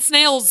turtles and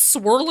snails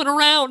swirling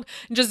around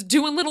and just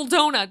doing little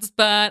donuts.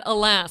 But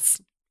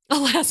alas,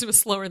 it was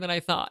slower than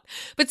I thought.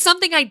 But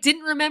something I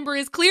didn't remember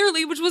as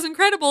clearly, which was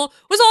incredible,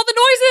 was all the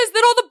noises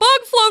that all the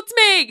bug floats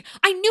make.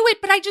 I knew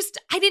it, but I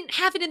didn't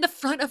have it in the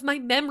front of my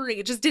memory.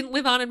 It just didn't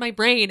live on in my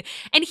brain.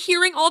 And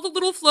hearing all the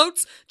little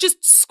floats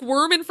just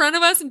squirm in front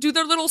of us and do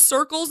their little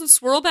circles and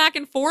swirl back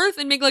and forth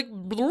and make like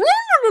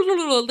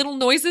little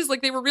noises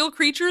like they were real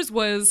creatures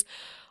was,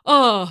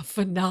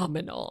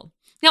 phenomenal.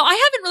 Now, I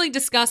haven't really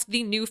discussed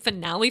the new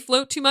finale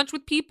float too much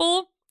with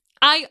people.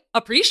 I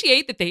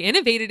appreciate that they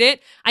innovated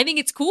it. I think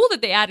it's cool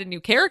that they added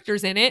new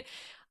characters in it.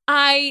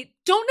 I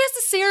don't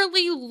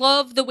necessarily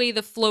love the way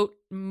the float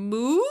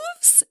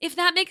moves, if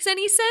that makes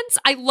any sense.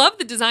 I love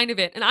the design of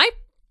it. And I,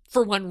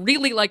 for one,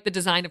 really like the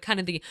design of kind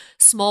of the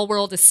small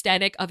world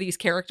aesthetic of these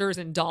characters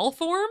in doll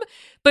form.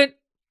 But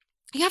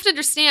you have to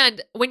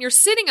understand, when you're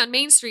sitting on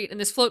Main Street and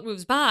this float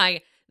moves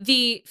by,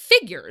 the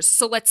figures,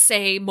 so let's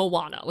say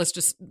Moana, let's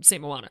just say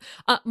Moana.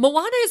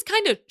 Moana is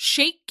kind of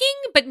shaking,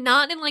 but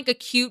not in like a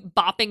cute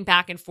bopping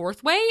back and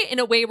forth way, in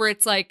a way where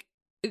it's like,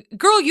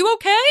 girl, you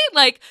okay?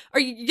 Like, are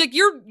you, like,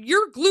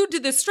 you're glued to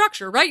this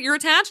structure, right? You're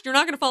attached, you're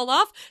not going to fall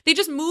off. They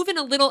just move in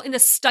a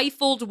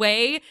stifled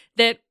way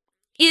that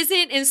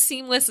isn't as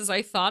seamless as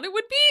I thought it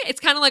would be.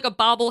 It's kind of like a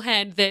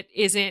bobblehead that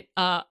isn't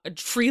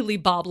freely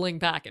bobbling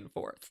back and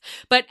forth.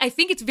 But I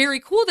think it's very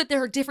cool that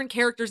there are different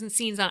characters and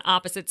scenes on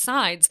opposite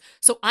sides.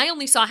 So I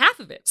only saw half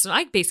of it. So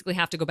I basically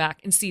have to go back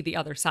and see the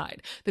other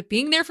side. But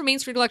being there for Main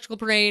Street Electrical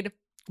Parade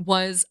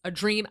was a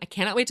dream. I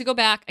cannot wait to go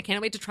back. I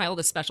can't wait to try all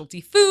the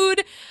specialty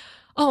food.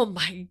 Oh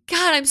my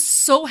God, I'm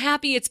so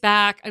happy it's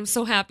back. I'm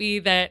so happy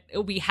that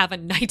we have a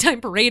nighttime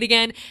parade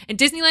again. And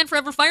Disneyland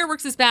Forever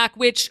Fireworks is back,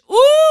 which,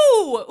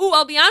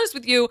 I'll be honest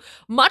with you,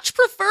 much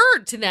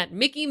preferred to that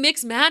Mickey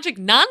Mix Magic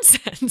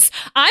nonsense.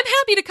 I'm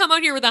happy to come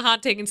out here with a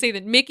hot take and say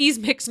that Mickey's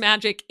Mix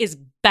Magic is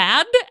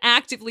bad,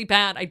 actively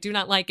bad. I do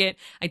not like it.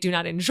 I do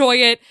not enjoy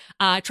it.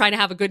 I try to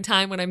have a good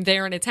time when I'm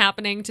there and it's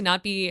happening, to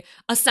not be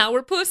a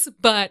sourpuss,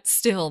 but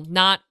still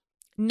not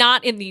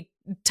in the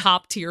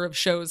top tier of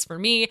shows for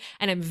me.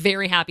 And I'm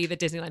very happy that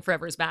Disneyland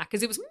Forever is back,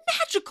 because it was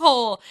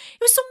magical.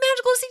 It was so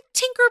magical to see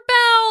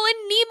Tinkerbell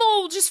and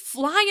Nemo just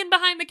flying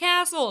behind the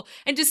castle,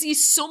 and to see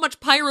so much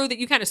pyro that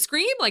you kind of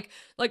scream like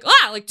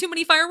too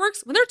many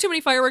fireworks. When there are too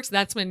many fireworks,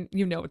 that's when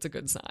you know it's a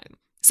good sign.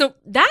 So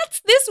that's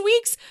this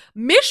week's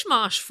Mish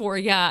Mosh for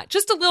ya.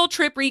 Just a little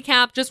trip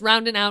recap, just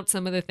rounding out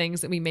some of the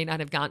things that we may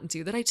not have gotten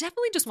to that I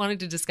definitely just wanted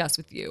to discuss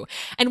with you.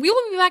 And we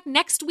will be back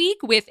next week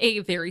with a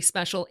very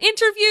special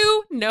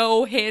interview.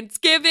 No hints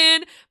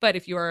given, but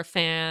if you are a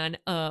fan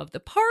of the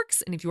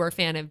parks and if you are a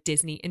fan of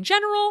Disney in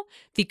general,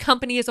 the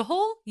company as a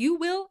whole, you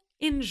will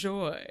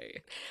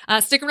enjoy.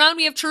 Stick around.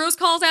 We have churros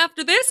calls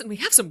after this, and we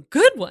have some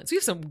good ones. We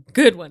have some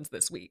good ones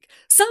this week.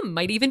 Some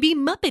might even be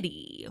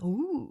Muppety.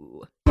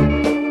 Ooh.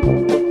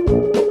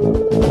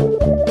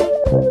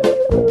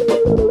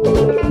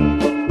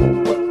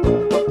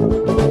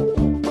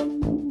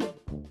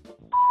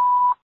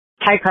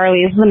 Hi,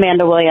 Carly. This is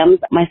Amanda Williams.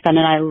 My son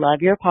and I love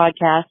your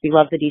podcast. We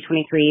love the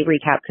D23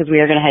 recap because we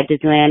are going to head to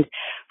Disneyland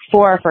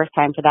for our first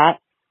time for that.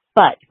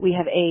 But we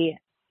have a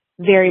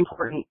very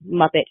important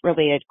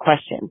Muppet-related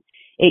question.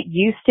 It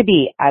used to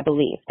be, I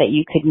believe, that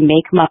you could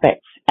make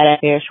Muppets at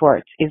FAO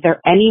Schwartz. Is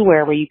there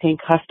anywhere where you can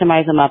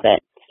customize a Muppet?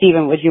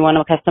 Steven, would you want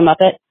a custom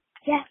Muppet?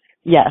 Yes.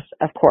 Yes,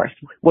 of course.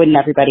 Wouldn't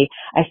everybody?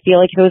 I feel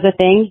like if it was a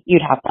thing,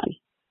 you'd have one.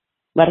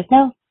 Let us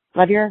know.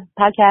 Love your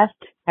podcast.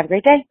 Have a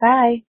great day.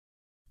 Bye.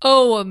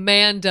 Oh,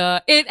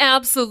 Amanda, it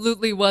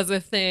absolutely was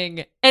a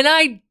thing. And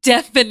I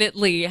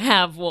definitely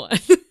have one.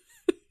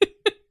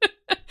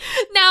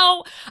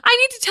 Now, I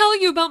need to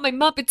tell you about my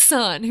Muppet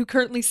son, who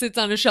currently sits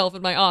on a shelf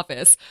in my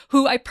office,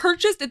 who I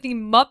purchased at the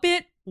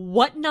Muppet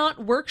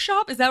Whatnot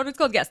Workshop. Is that what it's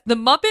called? Yes. The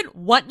Muppet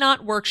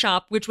Whatnot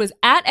Workshop, which was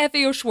at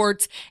FAO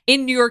Schwartz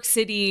in New York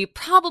City,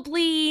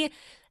 probably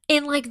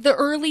in like the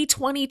early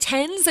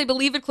 2010s. I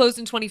believe it closed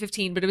in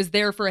 2015, but it was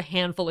there for a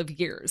handful of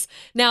years.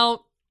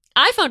 Now,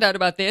 I found out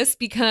about this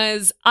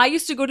because I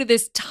used to go to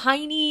this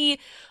tiny,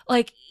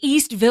 like,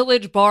 East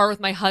Village bar with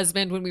my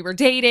husband when we were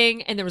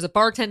dating, and there was a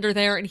bartender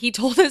there, and he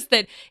told us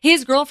that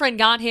his girlfriend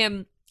got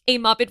him a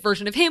Muppet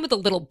version of him with a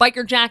little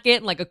biker jacket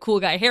and like a cool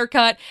guy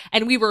haircut,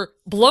 and we were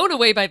blown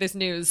away by this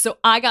news. So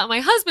I got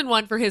my husband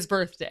one for his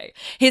birthday.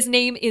 His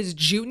name is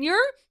Junior,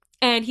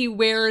 and he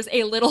wears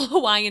a little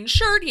Hawaiian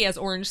shirt. He has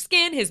orange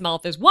skin. His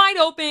mouth is wide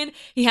open.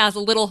 He has a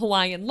little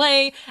Hawaiian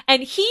lei.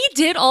 And he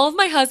did all of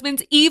my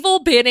husband's evil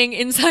bidding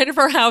inside of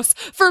our house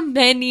for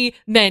many,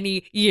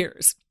 many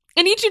years.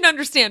 I need you to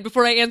understand,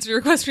 before I answer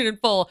your question in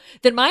full,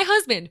 that my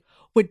husband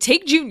would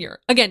take Junior,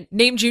 again,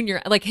 name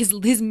Junior, like his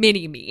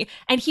mini-me,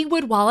 and he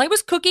would, while I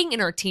was cooking in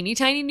our teeny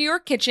tiny New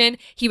York kitchen,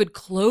 he would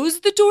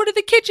close the door to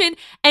the kitchen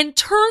and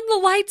turn the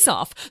lights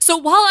off. So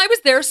while I was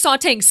there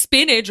sauteing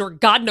spinach or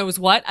God knows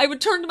what, I would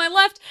turn to my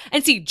left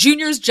and see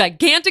Junior's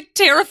gigantic,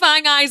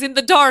 terrifying eyes in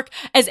the dark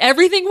as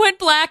everything went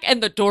black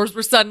and the doors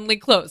were suddenly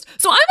closed.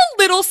 So I'm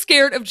a little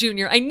scared of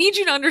Junior. I need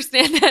you to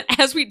understand that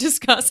as we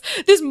discuss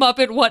this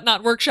Muppet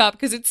Whatnot Workshop,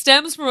 because it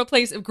stems from a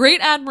place of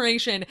great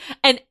admiration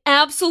and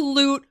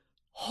absolute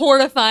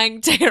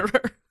horrifying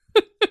terror.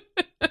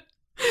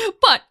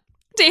 But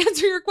to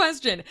answer your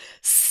question,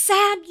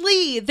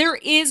 sadly, there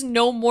is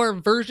no more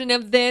version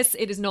of this.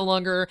 It is no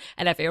longer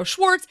at FAO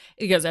Schwartz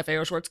because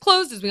FAO Schwartz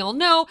closed, as we all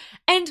know.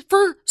 And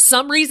for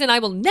some reason I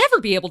will never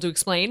be able to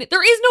explain,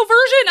 there is no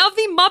version of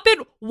the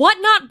Muppet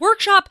Whatnot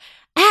Workshop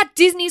at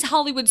Disney's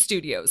Hollywood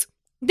Studios.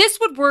 This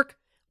would work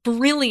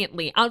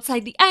brilliantly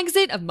outside the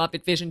exit of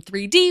Muppet Vision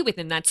 3D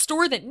within that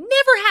store that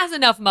never has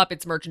enough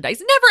Muppets merchandise.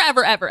 Never,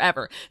 ever, ever,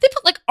 ever. They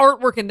put like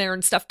artwork in there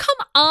and stuff. Come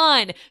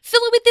on. Fill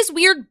it with this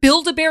weird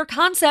Build-A-Bear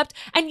concept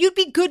and you'd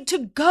be good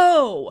to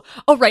go.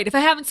 Oh, right. If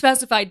I haven't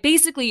specified,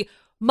 basically,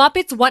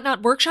 Muppets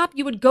Whatnot Workshop,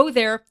 you would go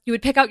there, you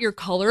would pick out your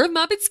color of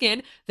Muppet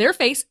skin, their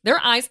face,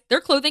 their eyes,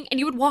 their clothing, and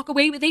you would walk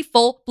away with a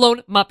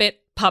full-blown Muppet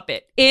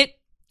puppet.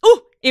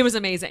 It was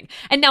amazing.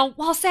 And now,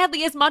 while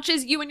sadly, as much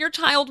as you and your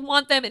child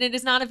want them and it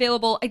is not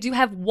available, I do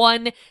have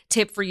one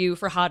tip for you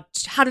for how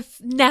to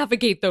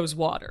navigate those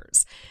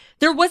waters.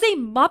 There was a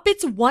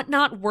Muppets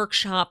Whatnot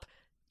Workshop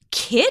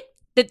kit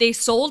that they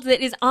sold that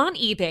is on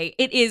eBay.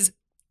 It is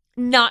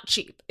not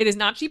cheap. It is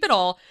not cheap at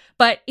all.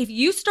 But if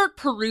you start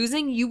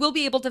perusing, you will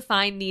be able to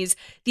find these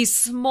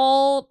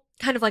small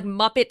kind of like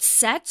Muppet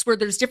sets where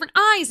there's different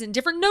eyes and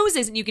different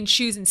noses and you can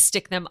choose and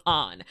stick them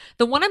on.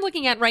 The one I'm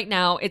looking at right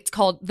now, it's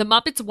called the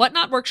Muppets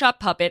Whatnot Workshop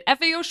Puppet,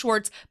 FAO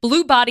Schwartz,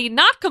 Blue Body,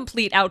 Not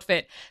Complete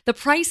Outfit. The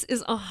price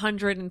is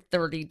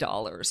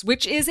 $130,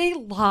 which is a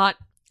lot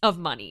of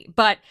money.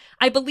 But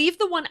I believe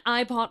the one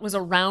I bought was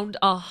around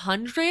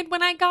 $100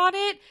 when I got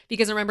it,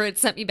 because I remember it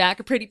sent me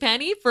back a pretty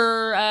penny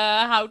for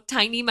how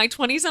tiny my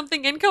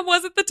 20-something income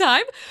was at the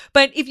time.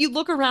 But if you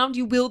look around,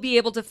 you will be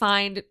able to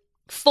find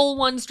full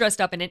ones dressed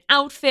up in an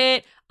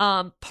outfit,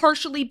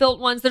 partially built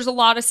ones. There's a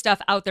lot of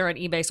stuff out there on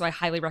eBay, so I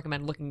highly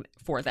recommend looking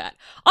for that.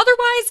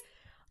 Otherwise,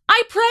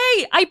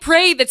 I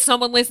pray that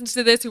someone listens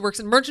to this who works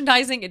in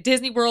merchandising at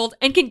Disney World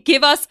and can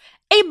give us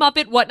a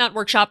Muppet Whatnot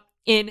Workshop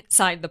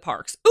inside the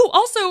parks. Ooh,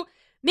 also,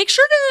 make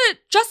sure to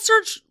just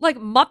search like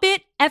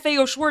Muppet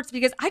FAO Schwartz,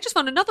 because I just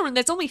found another one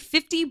that's only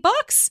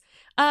 $50.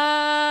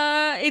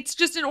 It's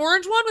just an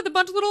orange one with a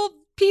bunch of little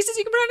pieces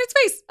you can put on its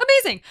face.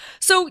 Amazing.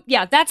 So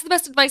yeah, that's the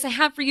best advice I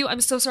have for you.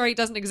 I'm so sorry it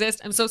doesn't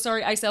exist. I'm so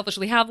sorry I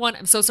selfishly have one.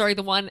 I'm so sorry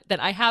the one that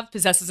I have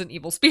possesses an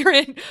evil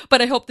spirit,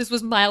 but I hope this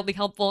was mildly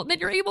helpful and that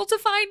you're able to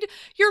find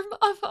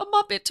a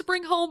Muppet to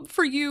bring home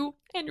for you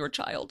and your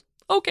child.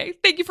 Okay,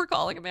 thank you for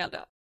calling,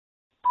 Amanda.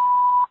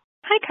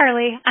 Hi,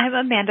 Carly. I'm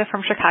Amanda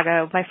from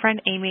Chicago. My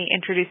friend Amy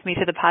introduced me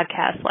to the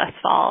podcast last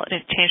fall, and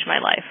it changed my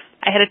life.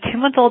 I had a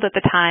 2-month-old at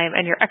the time,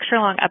 and your extra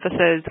long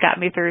episodes got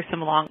me through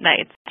some long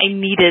nights. I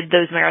needed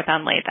those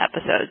marathon length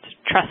episodes.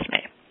 Trust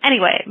me.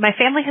 Anyway, my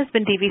family has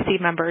been DVC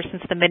members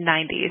since the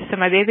mid-90s, so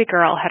my baby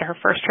girl had her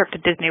first trip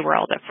to Disney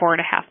World at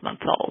 4.5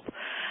 months old.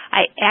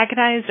 I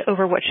agonized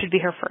over what should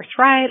be her first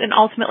ride and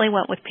ultimately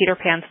went with Peter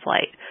Pan's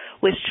Flight,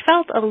 which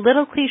felt a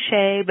little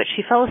cliche, but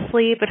she fell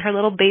asleep in her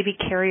little baby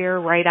carrier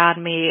right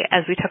on me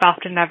as we took off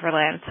to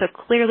Neverland, so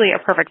clearly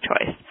a perfect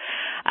choice.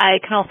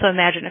 I can also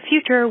imagine a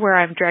future where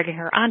I'm dragging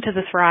her onto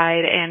this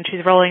ride and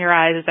she's rolling her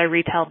eyes as I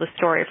retell the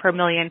story for a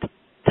millionth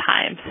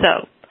time,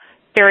 so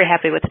very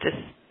happy with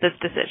this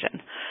decision.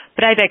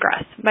 But I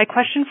digress. My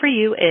question for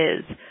you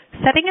is,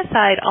 setting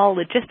aside all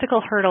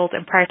logistical hurdles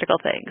and practical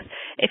things,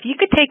 if you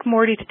could take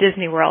Morty to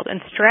Disney World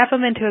and strap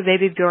him into a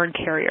Baby Bjorn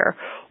carrier,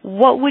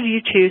 what would you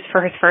choose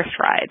for his first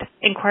ride?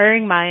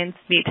 Inquiring minds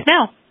need to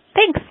know.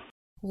 Thanks.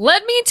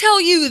 Let me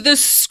tell you the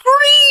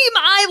scream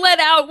I let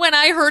out when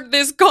I heard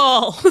this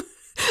call.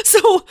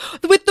 So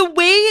with the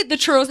way the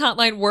Churros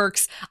Hotline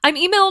works, I'm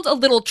emailed a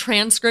little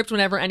transcript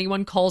whenever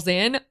anyone calls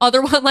in.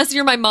 Otherwise, unless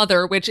you're my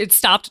mother, which it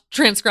stopped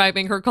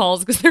transcribing her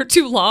calls because they're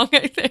too long,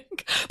 I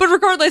think. But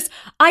regardless,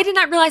 I did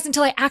not realize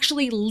until I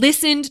actually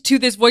listened to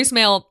this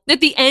voicemail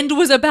that the end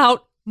was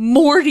about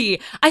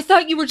Morty. I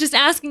thought you were just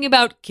asking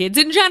about kids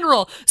in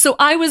general. So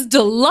I was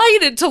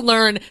delighted to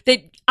learn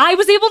that I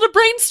was able to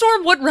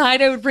brainstorm what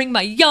ride I would bring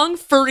my young,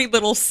 furry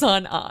little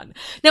son on.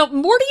 Now,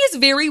 Morty is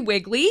very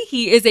wiggly.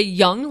 He is a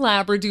young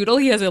Labradoodle.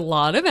 He has a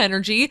lot of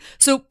energy.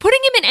 So putting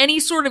him in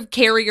any sort of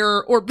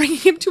carrier or bringing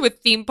him to a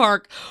theme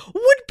park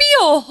would be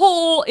a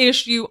whole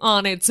issue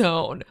on its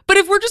own. But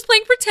if we're just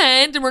playing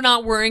pretend and we're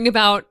not worrying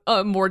about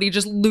Morty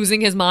just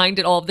losing his mind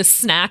at all of the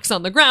snacks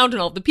on the ground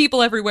and all of the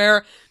people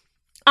everywhere,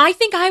 I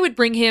think I would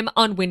bring him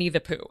on Winnie the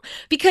Pooh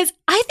because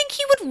I think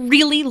he would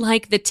really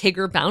like the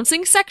Tigger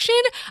bouncing section.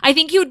 I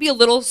think he would be a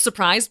little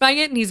surprised by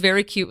it, and he's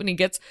very cute when he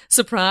gets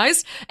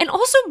surprised. And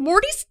also,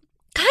 Morty's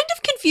kind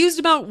of confused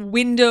about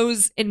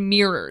windows and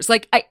mirrors.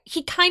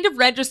 He kind of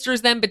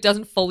registers them but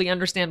doesn't fully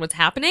understand what's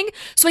happening.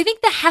 So I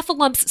think the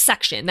Heffalumps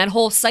section, that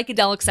whole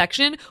psychedelic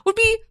section, would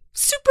be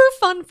super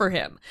fun for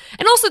him.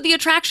 And also the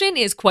attraction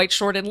is quite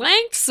short in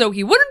length, so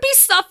he wouldn't be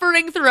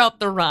suffering throughout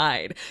the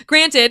ride.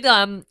 Granted,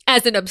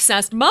 as an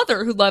obsessed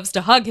mother who loves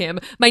to hug him,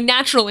 my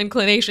natural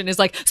inclination is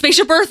like,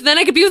 Spaceship Earth, then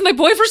I could be with my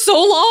boy for so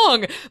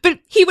long. But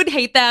he would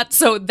hate that,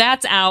 so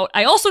that's out.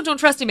 I also don't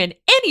trust him in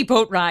any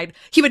boat ride.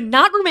 He would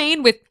not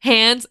remain with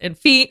hands and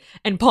feet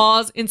and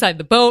paws inside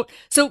the boat.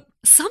 So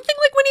something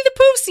like Winnie the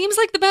Pooh seems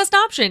like the best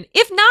option,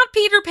 if not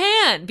Peter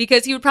Pan,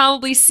 because he would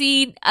probably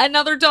see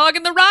another dog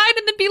in the ride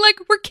and then be like,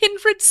 we're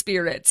kindred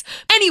spirits.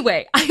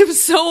 Anyway, I am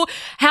so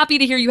happy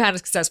to hear you had a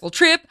successful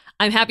trip.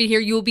 I'm happy to hear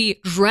you will be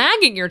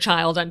dragging your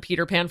child on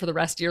Peter Pan for the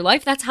rest of your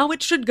life. That's how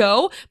it should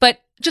go.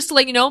 But just to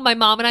let you know, my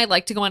mom and I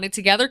like to go on it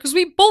together because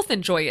we both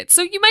enjoy it.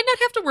 So you might not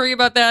have to worry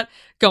about that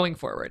going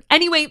forward.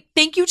 Anyway,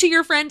 thank you to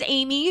your friend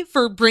Amy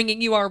for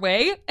bringing you our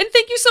way. And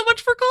thank you so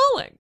much for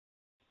calling.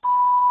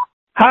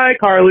 Hi,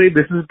 Carly.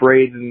 This is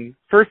Braden.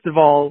 First of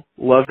all,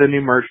 love the new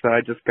merch that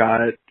I just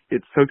got.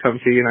 It's so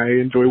comfy, and I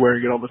enjoy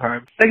wearing it all the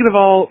time. Second of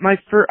all, I'm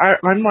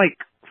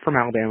from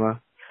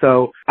Alabama,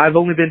 so I've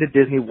only been to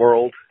Disney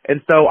World,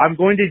 and so I'm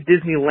going to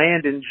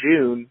Disneyland in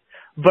June,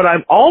 but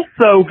I'm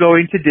also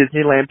going to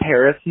Disneyland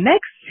Paris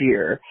next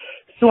year.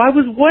 So I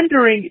was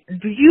wondering,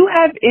 do you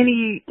have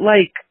any,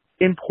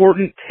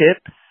 important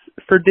tips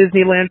for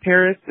Disneyland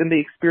Paris and the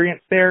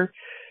experience there?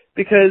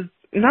 Because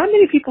not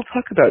many people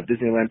talk about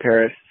Disneyland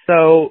Paris,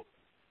 so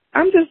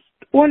I'm just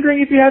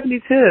wondering if you have any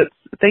tips.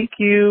 Thank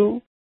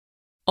you.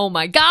 Oh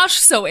my gosh,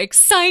 so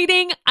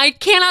exciting. I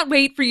cannot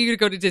wait for you to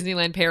go to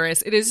Disneyland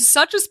Paris. It is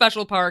such a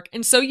special park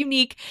and so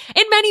unique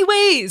in many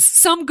ways.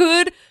 Some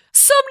good,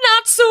 some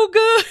not so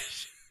good.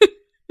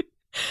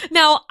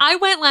 Now, I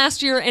went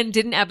last year and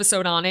did an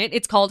episode on it.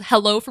 It's called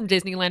Hello from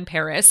Disneyland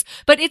Paris,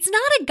 but it's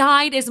not a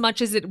guide as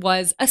much as it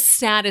was a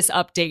status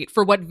update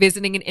for what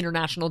visiting an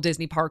international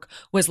Disney park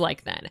was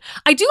like then.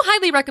 I do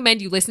highly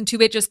recommend you listen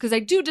to it just because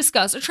I do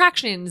discuss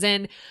attractions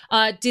and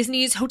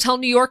Disney's Hotel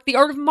New York, The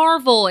Art of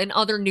Marvel, and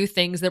other new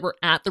things that were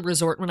at the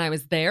resort when I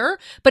was there.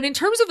 But in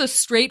terms of a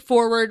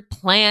straightforward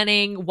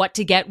planning, what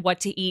to get,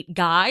 what to eat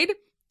guide,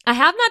 I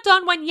have not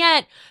done one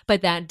yet,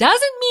 but that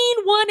doesn't mean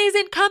one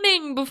isn't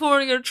coming before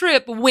your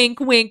trip. Wink,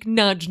 wink,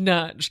 nudge,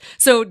 nudge.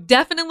 So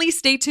definitely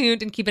stay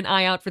tuned and keep an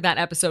eye out for that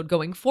episode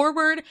going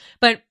forward.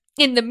 But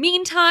in the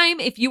meantime,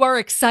 if you are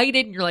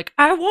excited and you're like,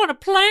 I want to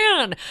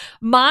plan,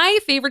 my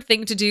favorite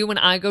thing to do when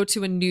I go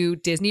to a new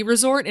Disney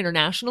resort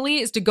internationally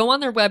is to go on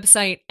their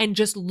website and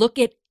just look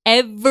at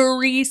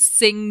every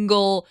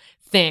single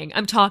thing.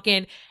 I'm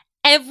talking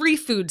every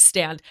food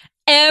stand,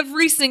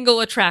 every single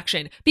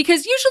attraction,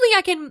 because usually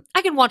I can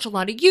watch a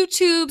lot of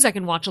YouTubes, I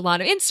can watch a lot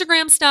of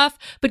Instagram stuff,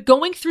 but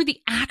going through the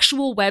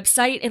actual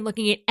website and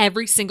looking at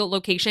every single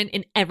location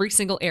in every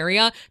single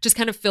area just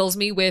kind of fills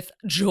me with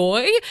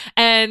joy,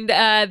 and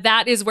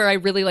that is where I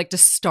really like to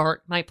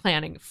start my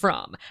planning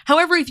from.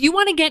 However, if you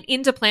want to get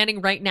into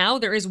planning right now,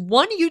 there is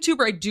one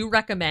YouTuber I do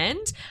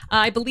recommend.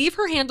 I believe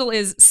her handle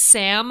is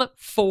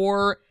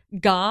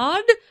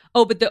Sam4God.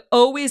 Oh, but the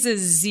O is a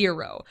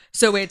 0.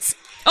 So it's,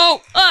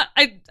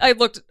 I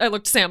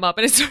looked Sam up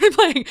and it started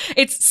playing.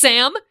 It's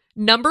Sam,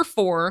 number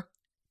 4,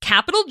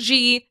 capital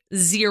G,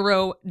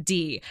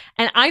 0D.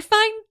 And I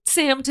find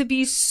Sam to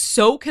be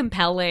so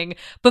compelling.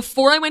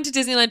 Before I went to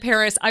Disneyland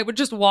Paris, I would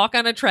just walk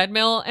on a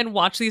treadmill and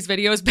watch these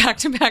videos back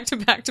to back to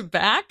back to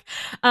back.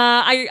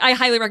 I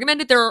highly recommend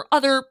it. There are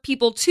other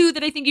people too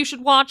that I think you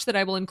should watch that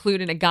I will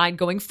include in a guide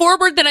going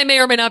forward that I may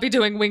or may not be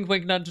doing wink,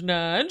 wink, nudge,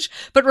 nudge.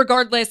 But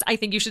regardless, I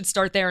think you should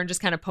start there and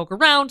just kind of poke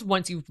around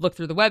once you look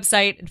through the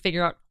website and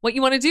figure out what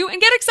you want to do and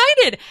get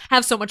excited.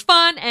 Have so much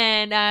fun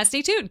and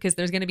stay tuned because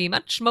there's going to be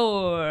much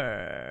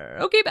more.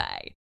 Okay,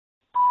 bye.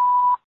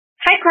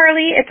 Hi,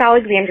 Carly. It's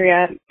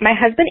Alexandria. My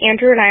husband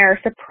Andrew and I are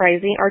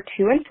surprising our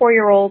 2- and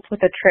 4-year-olds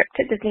with a trip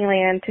to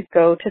Disneyland to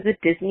go to the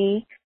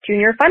Disney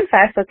Junior Fun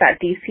Fest that's at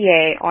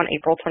DCA on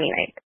April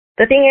 29th.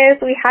 The thing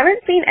is, we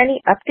haven't seen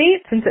any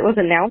updates since it was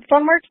announced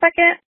on March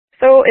 2nd,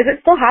 So is it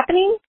still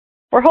happening?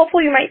 We're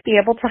hopeful you might be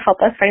able to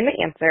help us find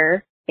the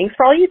answer. Thanks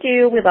for all you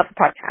do. We love the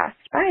podcast.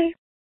 Bye.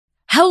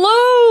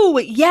 Hello!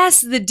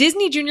 Yes, the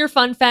Disney Junior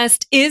Fun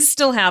Fest is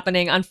still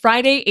happening on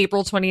Friday,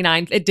 April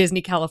 29th at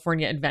Disney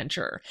California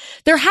Adventure.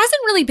 There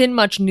hasn't really been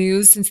much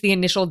news since the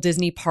initial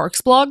Disney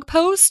Parks blog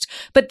post,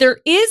 but there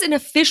is an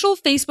official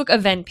Facebook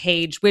event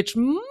page which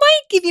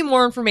might give you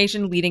more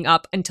information leading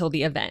up until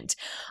the event.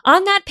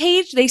 On that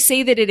page, they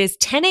say that it is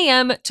 10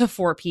 a.m. to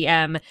 4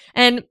 p.m.,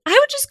 and I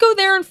would just go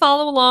there and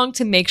follow along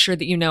to make sure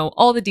that you know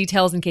all the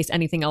details in case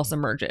anything else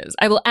emerges.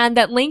 I will add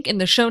that link in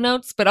the show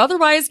notes, but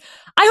otherwise,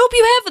 I hope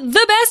you have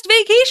the best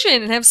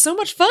vacation and have so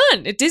much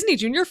fun at Disney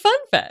Junior Fun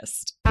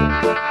Fest.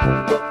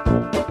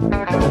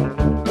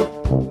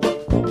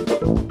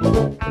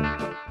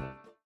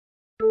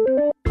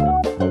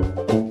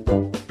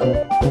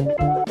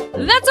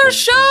 That's our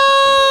show!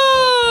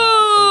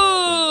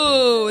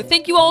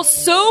 Thank you all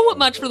so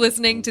much for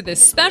listening to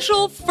this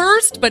special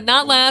first but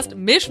not last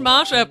Mish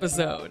Mosh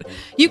episode.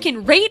 You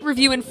can rate,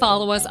 review, and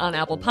follow us on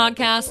Apple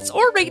Podcasts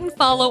or rate and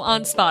follow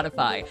on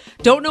Spotify.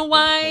 Don't know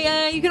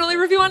why you can only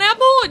review on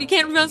Apple and you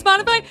can't review on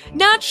Spotify?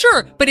 Not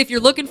sure. But if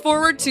you're looking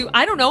forward to,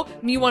 I don't know,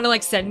 you want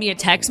to send me a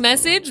text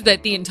message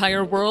that the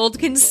entire world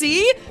can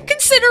see,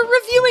 consider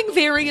reviewing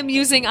Very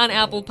Amusing on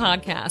Apple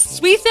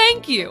Podcasts. We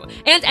thank you.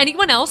 And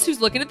anyone else who's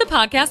looking at the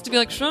podcast to be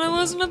like, should I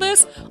listen to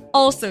this?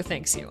 Also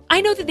thanks you.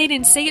 I know that they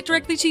didn't say it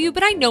directly to you,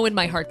 but I know in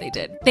my heart they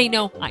did. They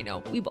know, I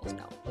know, we both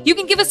know. You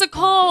can give us a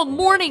call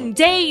morning,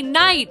 day,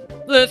 night,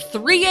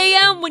 3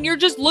 a.m. when you're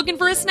just looking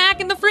for a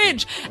snack in the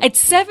fridge at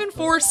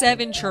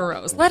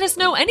 747-CHURROS. Let us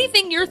know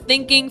anything you're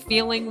thinking,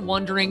 feeling,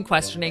 wondering,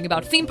 questioning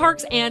about theme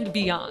parks and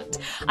beyond.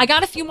 I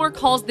got a few more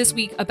calls this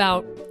week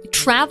about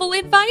travel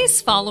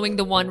advice following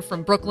the one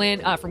from Brooklyn,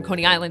 from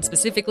Coney Island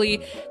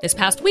specifically this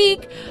past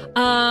week.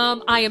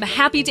 I am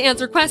happy to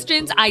answer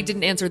questions. I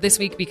didn't answer this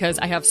week because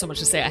I have so much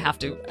to say. I have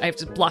to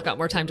block out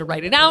more time to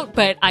write it out,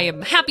 but I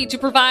am happy to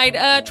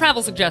provide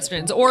travel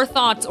suggestions or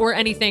thoughts or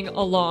anything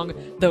along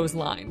those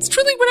lines.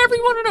 Truly, whatever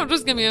you want to know,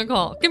 just give me a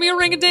call. Give me a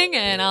ring-a-ding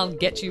and I'll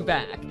get you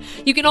back.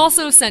 You can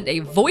also send a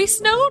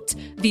voice note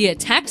via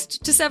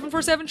text to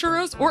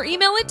 747-CHURROS or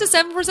email it to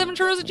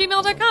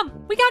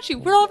 747churros@gmail.com. We got you.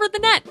 We're all over the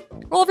net.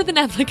 We're all over the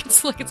net like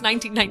it's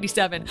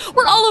 1997.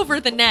 We're all over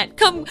the net.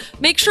 Come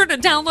make sure to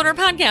download our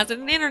podcast at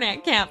an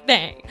internet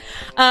cafe.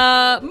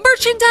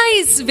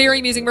 Merchandise. Very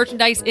Amusing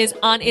merchandise is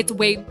on its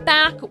way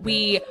back.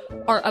 We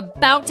are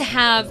about to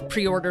have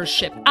pre-orders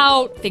shipped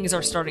out. Things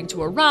are starting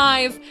to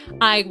arrive.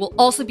 I will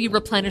also be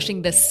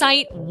replenishing the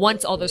site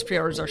once all those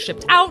pre-orders are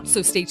shipped out,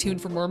 so stay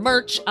tuned for more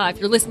merch. If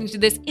you're listening to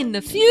this in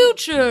the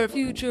future,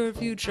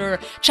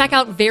 check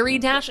out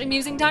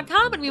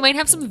very-amusing.com and we might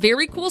have some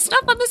very cool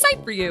stuff on the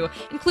site for you,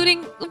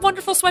 including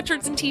wonderful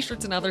sweatshirts and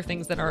t-shirts and other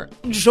things that are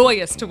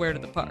joyous to wear to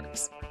the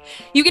parks.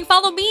 You can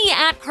follow me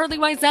at Carly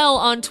Wiesel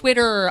on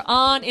Twitter,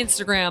 on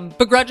Instagram,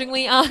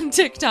 begrudgingly on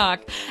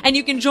TikTok, and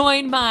you can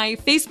join my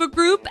Facebook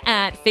group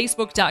at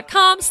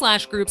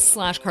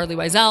facebook.com/groups/Carly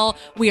Wiesel.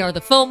 We are the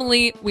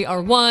Family. We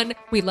are one.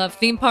 We love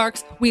theme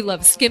parks. We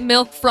love skim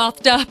milk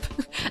frothed up,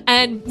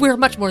 and we're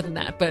much more than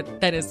that,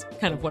 but that is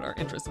kind of what our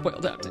interests boil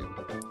down to.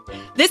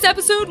 This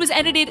episode was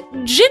edited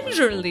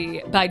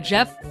gingerly by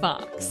Jeff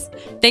Fox.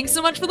 Thanks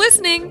so much for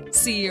listening.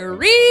 See you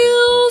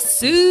real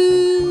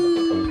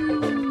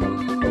soon.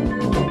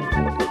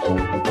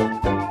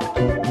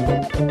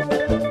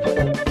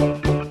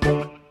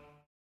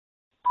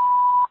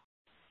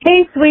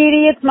 Hey,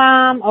 sweetie, it's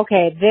Mom.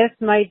 Okay, this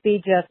might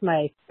be just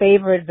my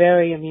favorite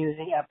Very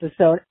Amusing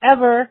episode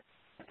ever.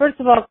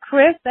 First of all,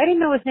 Chris, I didn't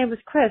know his name was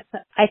Chris.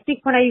 I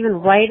think when I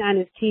even write on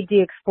his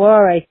TD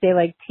Explorer, I say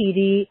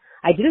TD.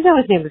 I didn't know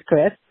his name was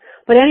Chris.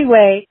 But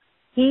anyway,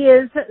 he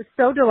is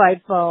so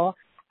delightful.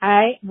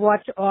 I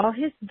watch all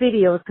his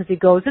videos because he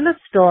goes in a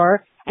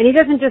store and he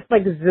doesn't just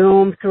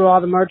zoom through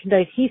all the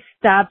merchandise. He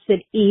stops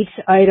at each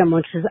item,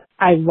 which is,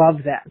 I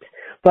love that.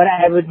 But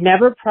I would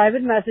never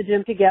private message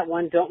him to get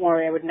one. Don't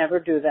worry, I would never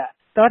do that.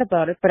 Thought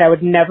about it, but I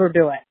would never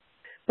do it.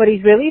 But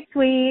he's really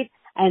sweet,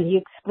 and he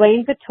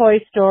explained the Toy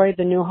Story,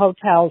 the new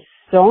hotel,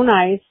 so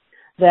nice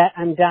that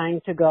I'm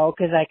dying to go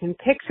because I can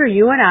picture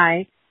you and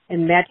I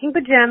in matching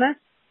pajamas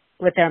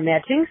with our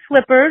matching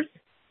slippers,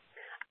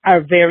 our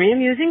Very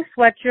Amusing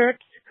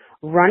sweatshirts,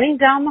 running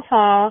down the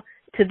hall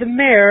to the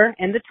mirror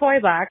in the toy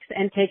box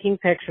and taking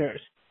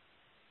pictures.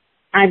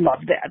 I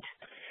love that.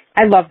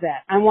 I love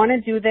that. I want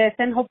to do this,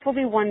 and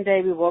hopefully one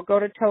day we will go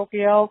to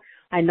Tokyo.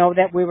 I know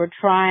that we were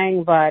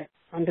trying, but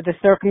under the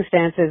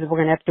circumstances, we're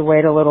going to have to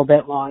wait a little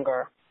bit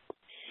longer.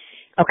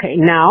 Okay,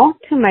 now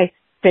to my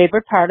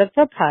favorite part of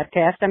the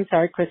podcast. I'm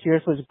sorry, Chris,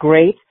 yours was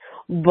great,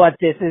 but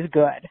this is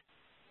good.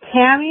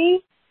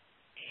 Tammy,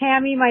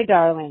 my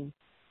darling.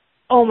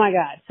 Oh, my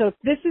God. So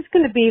this is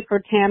going to be for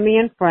Tammy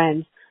and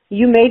friends.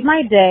 You made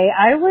my day.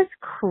 I was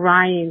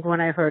crying when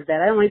I heard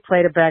that. I only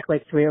played it back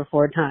 3 or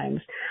 4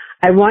 times.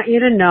 I want you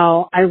to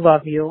know I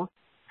love you.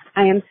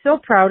 I am so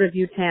proud of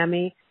you,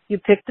 Tammy. You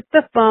picked up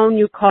the phone,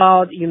 you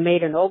called, you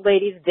made an old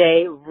lady's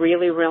day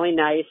really, really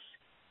nice.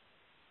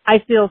 I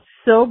feel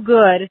so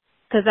good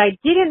because I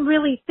didn't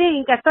really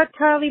think, I thought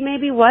Carly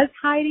maybe was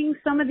hiding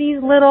some of these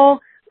little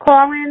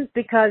call-ins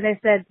because I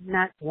said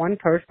not one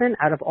person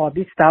out of all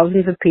these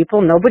thousands of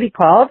people, nobody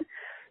called.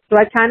 So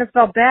I kind of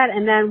felt bad.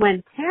 And then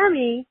when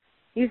Tammy,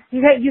 you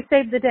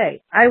saved the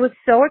day. I was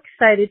so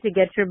excited to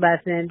get your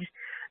message.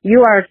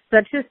 You are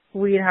such a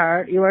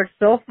sweetheart. You are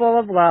so full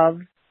of love.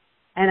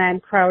 And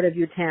I'm proud of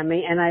you,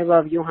 Tammy. And I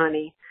love you,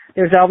 honey.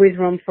 There's always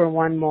room for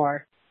one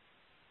more.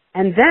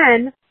 And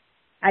then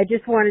I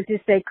just wanted to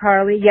say,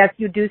 Carly, yes,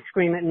 you do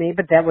scream at me,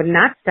 but that would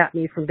not stop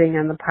me from being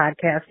on the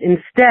podcast.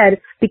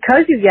 Instead,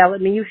 because you yell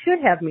at me, you should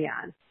have me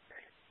on.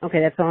 Okay,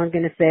 that's all I'm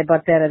going to say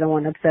about that. I don't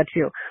want to upset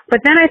you. But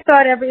then I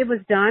thought it was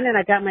done, and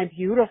I got my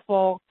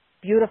beautiful,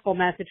 beautiful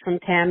message from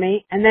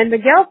Tammy. And then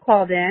Miguel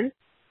called in,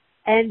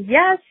 and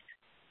yes,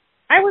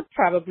 I would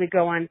probably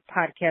go on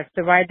Podcast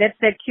The Ride. That's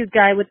that cute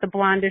guy with the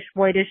blondish,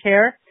 whitish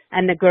hair,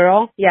 and the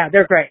girl. Yeah,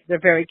 they're great. They're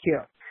very cute.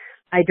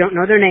 I don't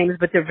know their names,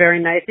 but they're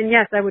very nice. And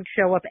yes, I would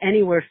show up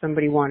anywhere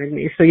somebody wanted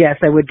me. So yes,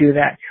 I would do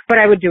that. But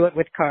I would do it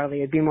with Carly.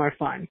 It'd be more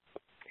fun.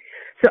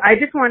 So I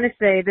just want to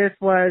say this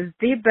was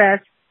the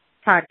best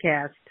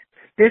podcast.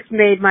 This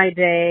made my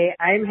day.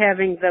 I'm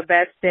having the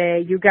best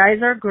day. You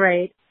guys are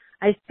great.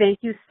 I thank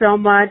you so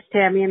much,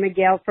 Tammy and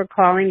Miguel, for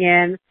calling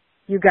in.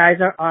 You guys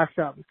are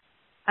awesome.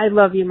 I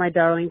love you, my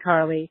darling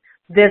Carly.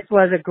 This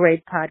was a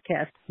great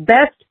podcast.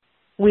 Best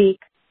week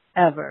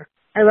ever.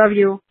 I love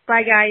you.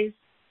 Bye, guys.